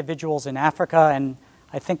 7 individuals in Africa and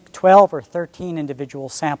I think 12 or 13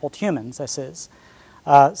 individuals sampled, humans, this is,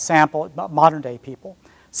 sampled, modern-day people,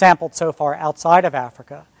 sampled so far outside of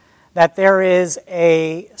Africa, that there is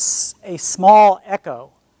a small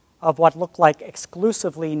echo of what look like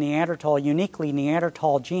exclusively Neanderthal, uniquely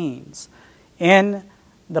Neanderthal genes in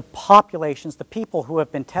the populations, the people who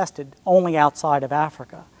have been tested only outside of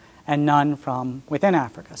Africa and none from within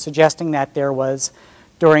Africa, suggesting that there was,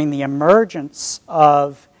 during the emergence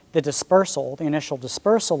of the dispersal, the initial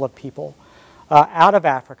dispersal of people out of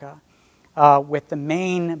Africa, with the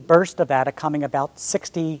main burst of that coming about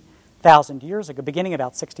 60,000 years ago, beginning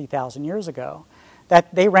about 60,000 years ago,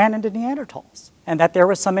 that they ran into Neanderthals and that there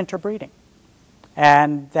was some interbreeding.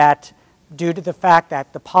 And that due to the fact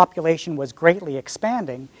that the population was greatly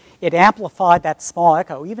expanding, it amplified that small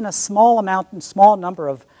echo, even a small amount and small number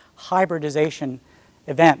of hybridization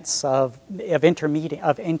events, of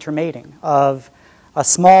intermating, of a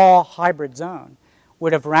small hybrid zone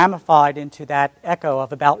would have ramified into that echo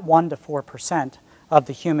of about 1 to 4% of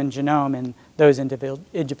the human genome in those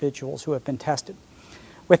individuals who have been tested.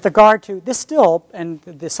 With regard to this still, and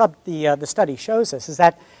the study shows us, is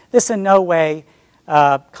that this in no way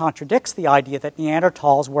contradicts the idea that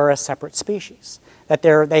Neanderthals were a separate species, that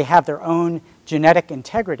they have their own genetic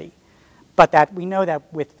integrity, but that we know that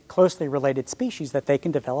with closely related species that they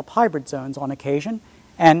can develop hybrid zones on occasion,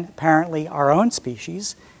 and apparently our own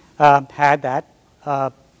species had that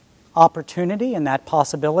opportunity and that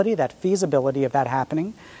possibility, that feasibility of that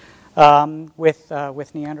happening with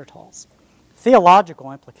Neanderthals.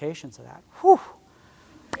 Theological implications of that. Whew.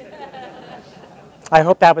 I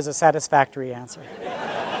hope that was a satisfactory answer. You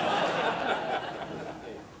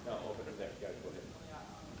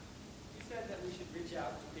said that we should reach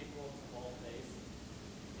out to people to boldface.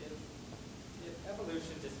 If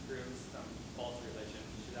evolution disproves some false religion,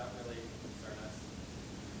 should that really concern us?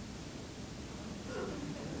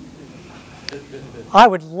 I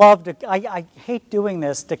would love to, I hate doing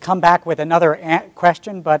this, to come back with another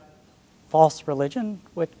question, but false religion?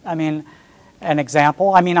 An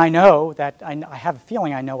example. I know that I have a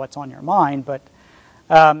feeling I know what's on your mind, but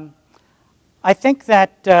I think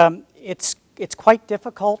that it's quite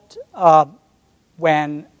difficult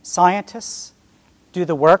when scientists do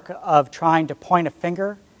the work of trying to point a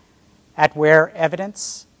finger at where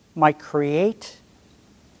evidence might create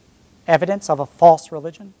evidence of a false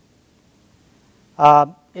religion.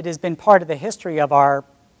 It has been part of the history of our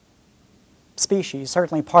species,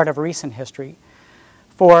 certainly part of recent history,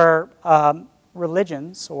 for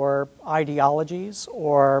religions or ideologies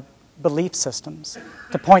or belief systems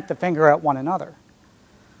to point the finger at one another.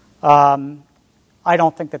 I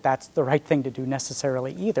don't think that that's the right thing to do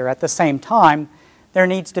necessarily either. At the same time, there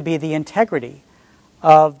needs to be the integrity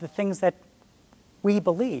of the things that we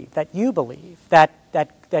believe, that you believe, that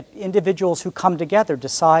individuals who come together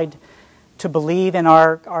decide to believe and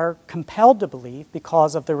are compelled to believe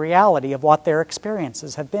because of the reality of what their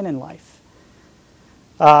experiences have been in life.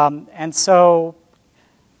 And so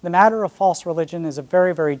the matter of false religion is a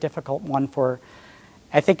very, very difficult one for,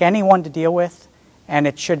 I think, anyone to deal with, and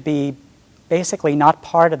it should be basically not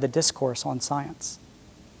part of the discourse on science.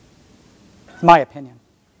 It's my opinion.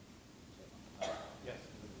 Yes.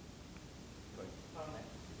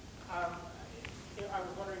 I was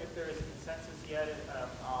wondering if there is consensus yet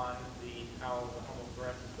on how the Homo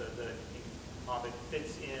florescens, the hobbit,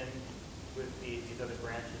 fits in with these other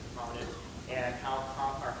branches of hominids, and how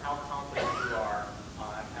confident you are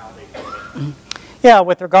on how they fit in. Yeah,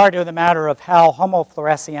 with regard to the matter of how Homo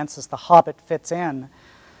floresiensis, the hobbit, fits in,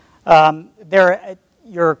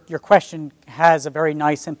 your question has a very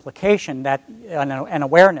nice implication, that an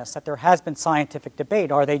awareness that there has been scientific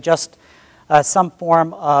debate. Are they just some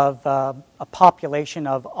form of a population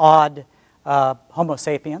of odd Homo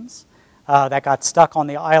sapiens that got stuck on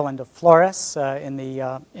the island of Flores in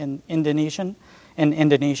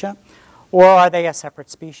Indonesia, or are they a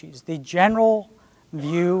separate species? The general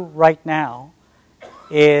view right now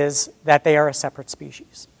is that they are a separate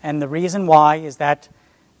species, and the reason why is that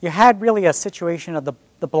you had really a situation of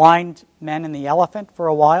the blind men and the elephant for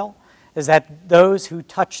a while, is that those who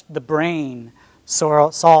touched the brain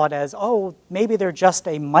saw it as, oh, maybe they're just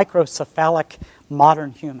a microcephalic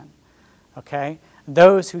modern human, okay?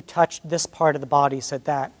 Those who touched this part of the body said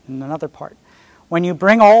that, and another part. When you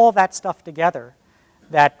bring all of that stuff together,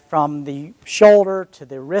 that from the shoulder to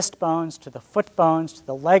the wrist bones, to the foot bones, to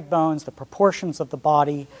the leg bones, the proportions of the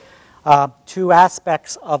body, two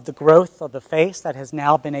aspects of the growth of the face that has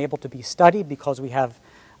now been able to be studied because we have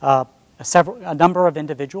a number of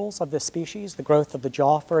individuals of this species, the growth of the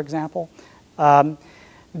jaw, for example,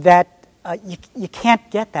 that you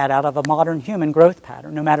can't get that out of a modern human growth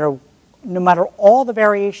pattern, no matter all the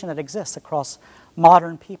variation that exists across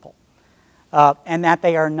modern people, and that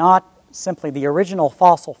they are not simply the original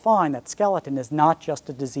fossil find. That skeleton is not just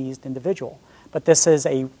a diseased individual, but this is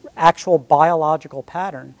an actual biological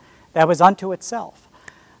pattern that was unto itself.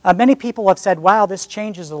 Many people have said, wow, this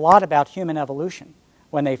changes a lot about human evolution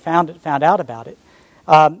when they found out about it.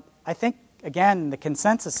 I think, again, the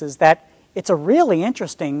consensus is that it's a really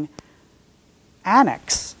interesting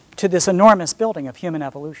annex to this enormous building of human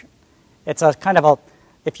evolution. It's a kind of a,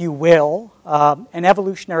 if you will, an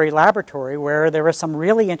evolutionary laboratory where there are some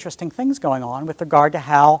really interesting things going on with regard to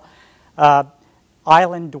how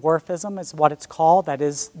island dwarfism is what it's called. That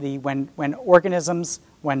is, when organisms,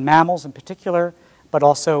 when mammals in particular, but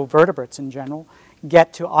also vertebrates in general,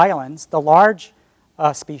 get to islands, the large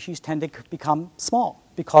species tend to become small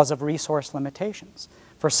because of resource limitations.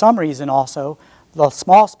 For some reason also, the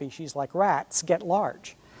small species like rats get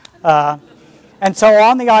large. And so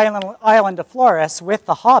on the island of Flores with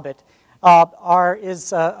the hobbit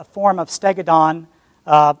is a form of stegodon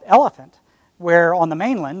elephant, where on the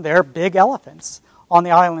mainland they're big elephants. On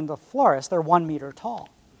the island of Flores, they're 1 meter tall.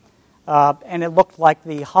 And it looked like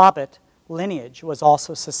the hobbit lineage was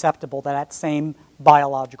also susceptible to that same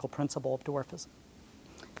biological principle of dwarfism.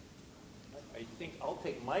 I think I'll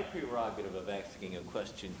take my prerogative of asking a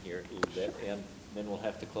question here a little bit, and then we'll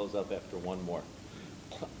have to close up after one more.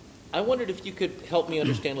 I wondered if you could help me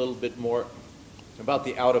understand a little bit more about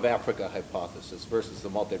the out-of-Africa hypothesis versus the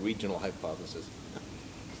multi-regional hypothesis.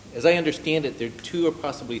 As I understand it, there are 2 or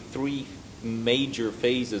possibly 3 major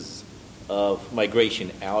phases of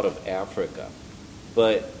migration out of Africa.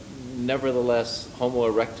 But nevertheless, Homo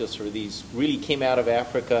erectus, or these, really came out of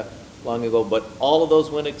Africa long ago, but all of those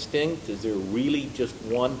went extinct? Is there really just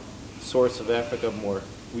one source of Africa more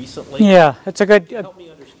recently? Yeah, it's a good... Help me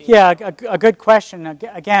understand. Yeah, a good question.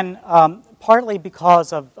 Again, partly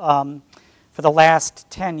because of, for the last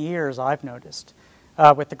 10 years, I've noticed,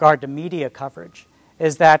 with regard to media coverage,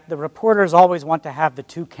 is that the reporters always want to have the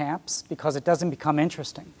two camps because it doesn't become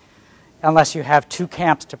interesting unless you have two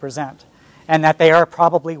camps to present, and that they are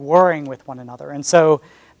probably warring with one another. And so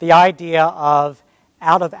the idea of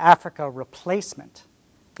out-of-Africa replacement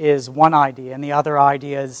is one idea, and the other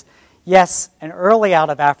idea is, yes, an early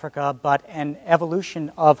out-of-Africa, but an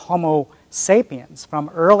evolution of Homo sapiens from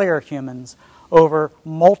earlier humans over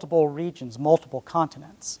multiple regions, multiple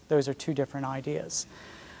continents. Those are two different ideas.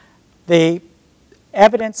 The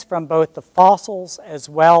evidence from both the fossils as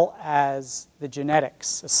well as the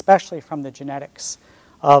genetics, especially from the genetics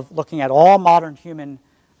of looking at all modern human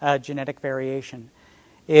genetic variation,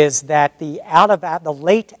 is that the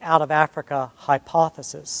late out-of-Africa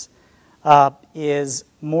hypothesis is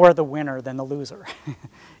more the winner than the loser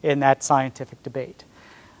in that scientific debate.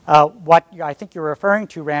 What I think you're referring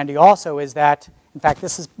to, Randy, also is that, in fact,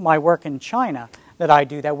 this is my work in China that I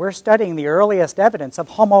do, that we're studying the earliest evidence of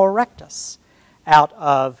Homo erectus out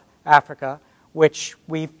of Africa, which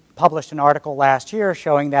we published an article last year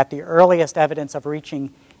showing that the earliest evidence of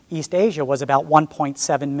reaching East Asia was about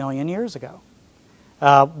 1.7 million years ago,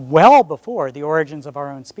 well before the origins of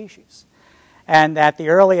our own species. And that the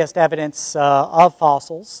earliest evidence of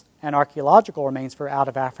fossils and archaeological remains for out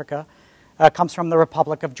of Africa comes from the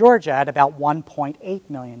Republic of Georgia at about 1.8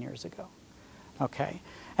 million years ago. Okay,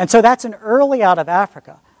 and so that's an early out of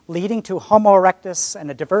Africa, leading to Homo erectus and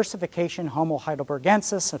a diversification, Homo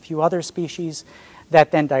heidelbergensis, a few other species that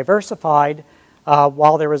then diversified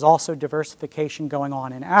while there was also diversification going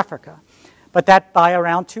on in Africa. But that by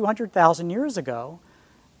around 200,000 years ago,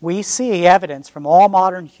 we see evidence from all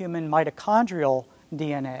modern human mitochondrial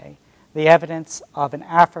DNA, the evidence of an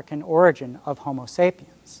African origin of Homo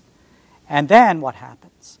sapiens. And then what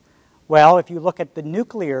happens? Well, if you look at the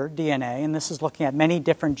nuclear DNA, and this is looking at many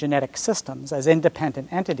different genetic systems as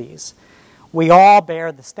independent entities, we all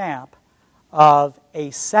bear the stamp of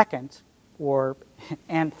a second or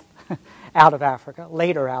nth out of Africa,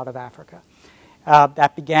 later out of Africa,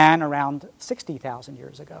 that began around 60,000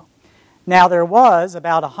 years ago. Now, there was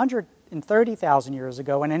about 130,000 years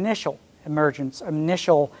ago an initial emergence,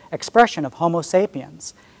 initial expression of Homo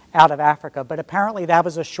sapiens out of Africa, but apparently that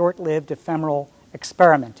was a short-lived ephemeral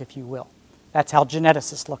experiment, if you will. That's how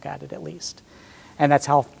geneticists look at it, at least. And that's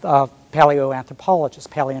how paleoanthropologists,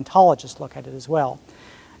 paleontologists look at it as well.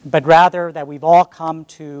 But rather that we've all come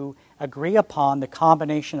to agree upon the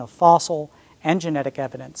combination of fossil and genetic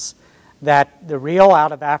evidence that the real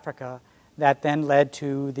out of Africa that then led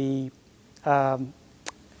to the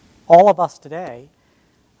all of us today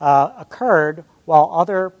occurred while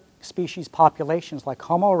other species populations like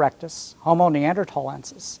Homo erectus, Homo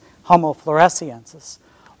neanderthalensis, Homo floresiensis,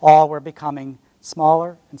 all were becoming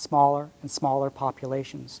smaller and smaller and smaller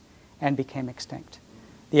populations and became extinct.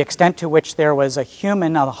 The extent to which there was a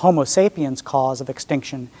human, a Homo sapiens cause of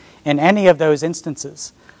extinction in any of those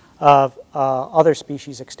instances of other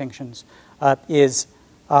species extinctions is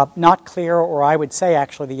not clear, or I would say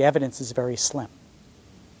actually the evidence is very slim.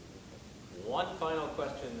 One final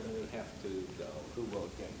question, and then we have to go. Who will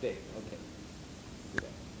get? Dave, okay.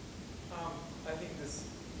 I think this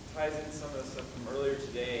ties in some of the stuff from earlier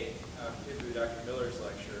today, particularly Dr. Miller's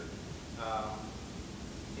lecture.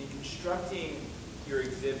 In constructing your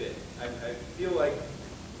exhibit, I feel like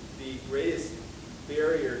the greatest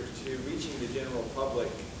barrier to reaching the general public,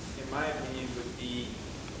 in my opinion, would be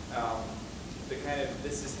the kind of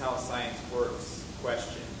 "this is how science works"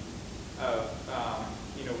 question of,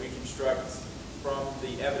 we construct from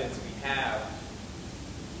the evidence we have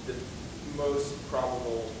the most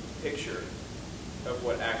probable picture of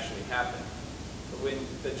what actually happened. But when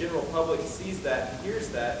the general public sees that and hears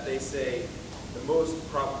that, they say the most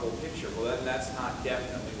probable picture. Well, then that's not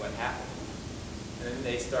definitely what happened. And then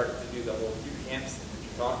they start to do the whole two camps thing that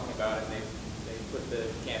you're talking about, and they put the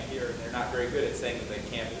camp here, and they're not very good at saying that the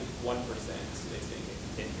camp is 1%, so they say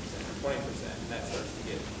 10% or 20%, and that starts to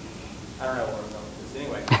get, I don't know where I'm going with this.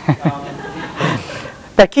 Anyway.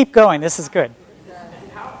 But keep going, this is good.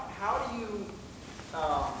 How do you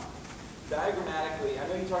diagrammatically, I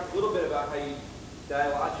know you talked a little bit about how you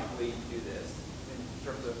dialogically do this in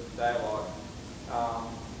terms of dialogue.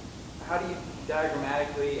 How do you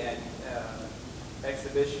diagrammatically and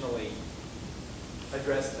exhibitionally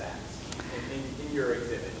address that in your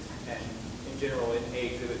exhibit and in general in a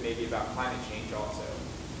exhibit maybe about climate change also?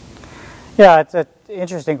 Yeah, it's an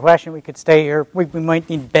interesting question. We could stay here. We might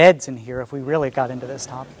need beds in here if we really got into this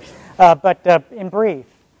topic. But in brief,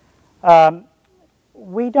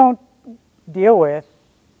 we don't deal with,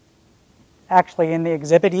 actually in the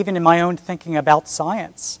exhibit, even in my own thinking about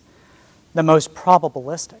science, the most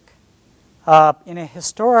probabilistic in a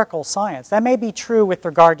historical science, that may be true with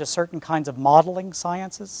regard to certain kinds of modeling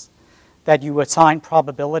sciences, that you assign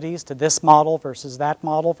probabilities to this model versus that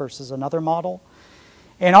model versus another model.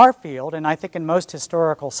 In our field, and I think in most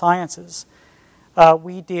historical sciences,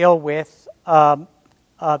 we deal with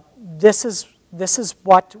this is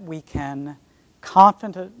what we can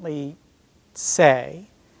confidently say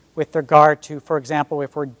with regard to, for example,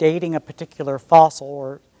 if we're dating a particular fossil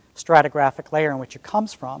or stratigraphic layer in which it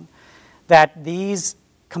comes from, that these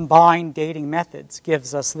combined dating methods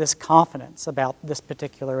gives us this confidence about this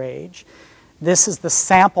particular age. This is the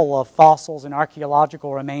sample of fossils and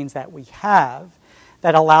archaeological remains that we have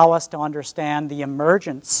that allow us to understand the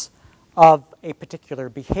emergence of a particular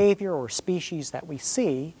behavior or species that we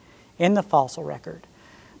see in the fossil record.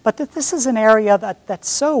 But that this is an area that's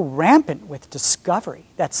so rampant with discovery,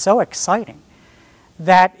 that's so exciting,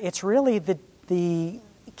 that it's really the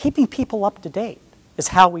keeping people up to date is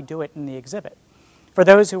how we do it in the exhibit. For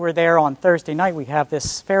those who were there on Thursday night, we have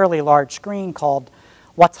this fairly large screen called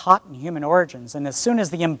What's Hot in Human Origins. And as soon as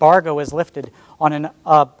the embargo is lifted on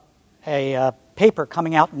a paper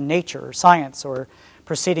coming out in Nature or Science or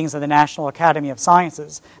Proceedings of the National Academy of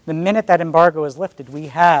Sciences, the minute that embargo is lifted, we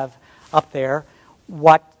have up there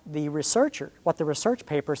what the research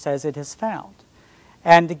paper says it has found.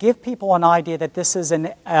 And to give people an idea that this is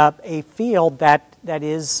a field that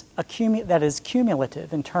is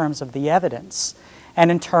cumulative in terms of the evidence and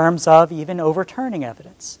in terms of even overturning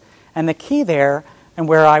evidence. And the key there, and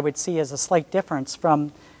where I would see as a slight difference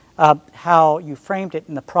from how you framed it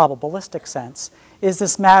in the probabilistic sense, is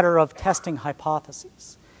this matter of testing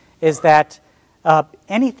hypotheses, is that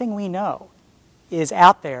anything we know is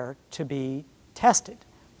out there to be tested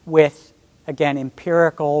with, again,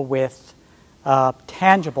 empirical, with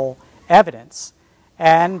tangible evidence,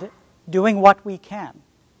 and doing what we can,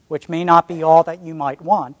 which may not be all that you might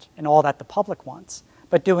want and all that the public wants,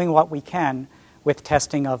 but doing what we can with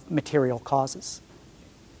testing of material causes.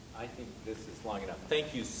 I think this is long enough.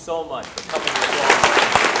 Thank you so much for coming along.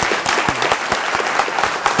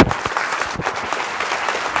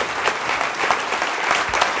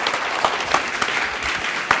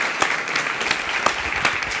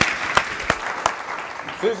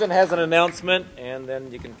 Susan has an announcement, and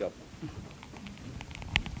then you can go.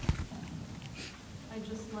 I'd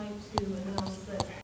just like to announce that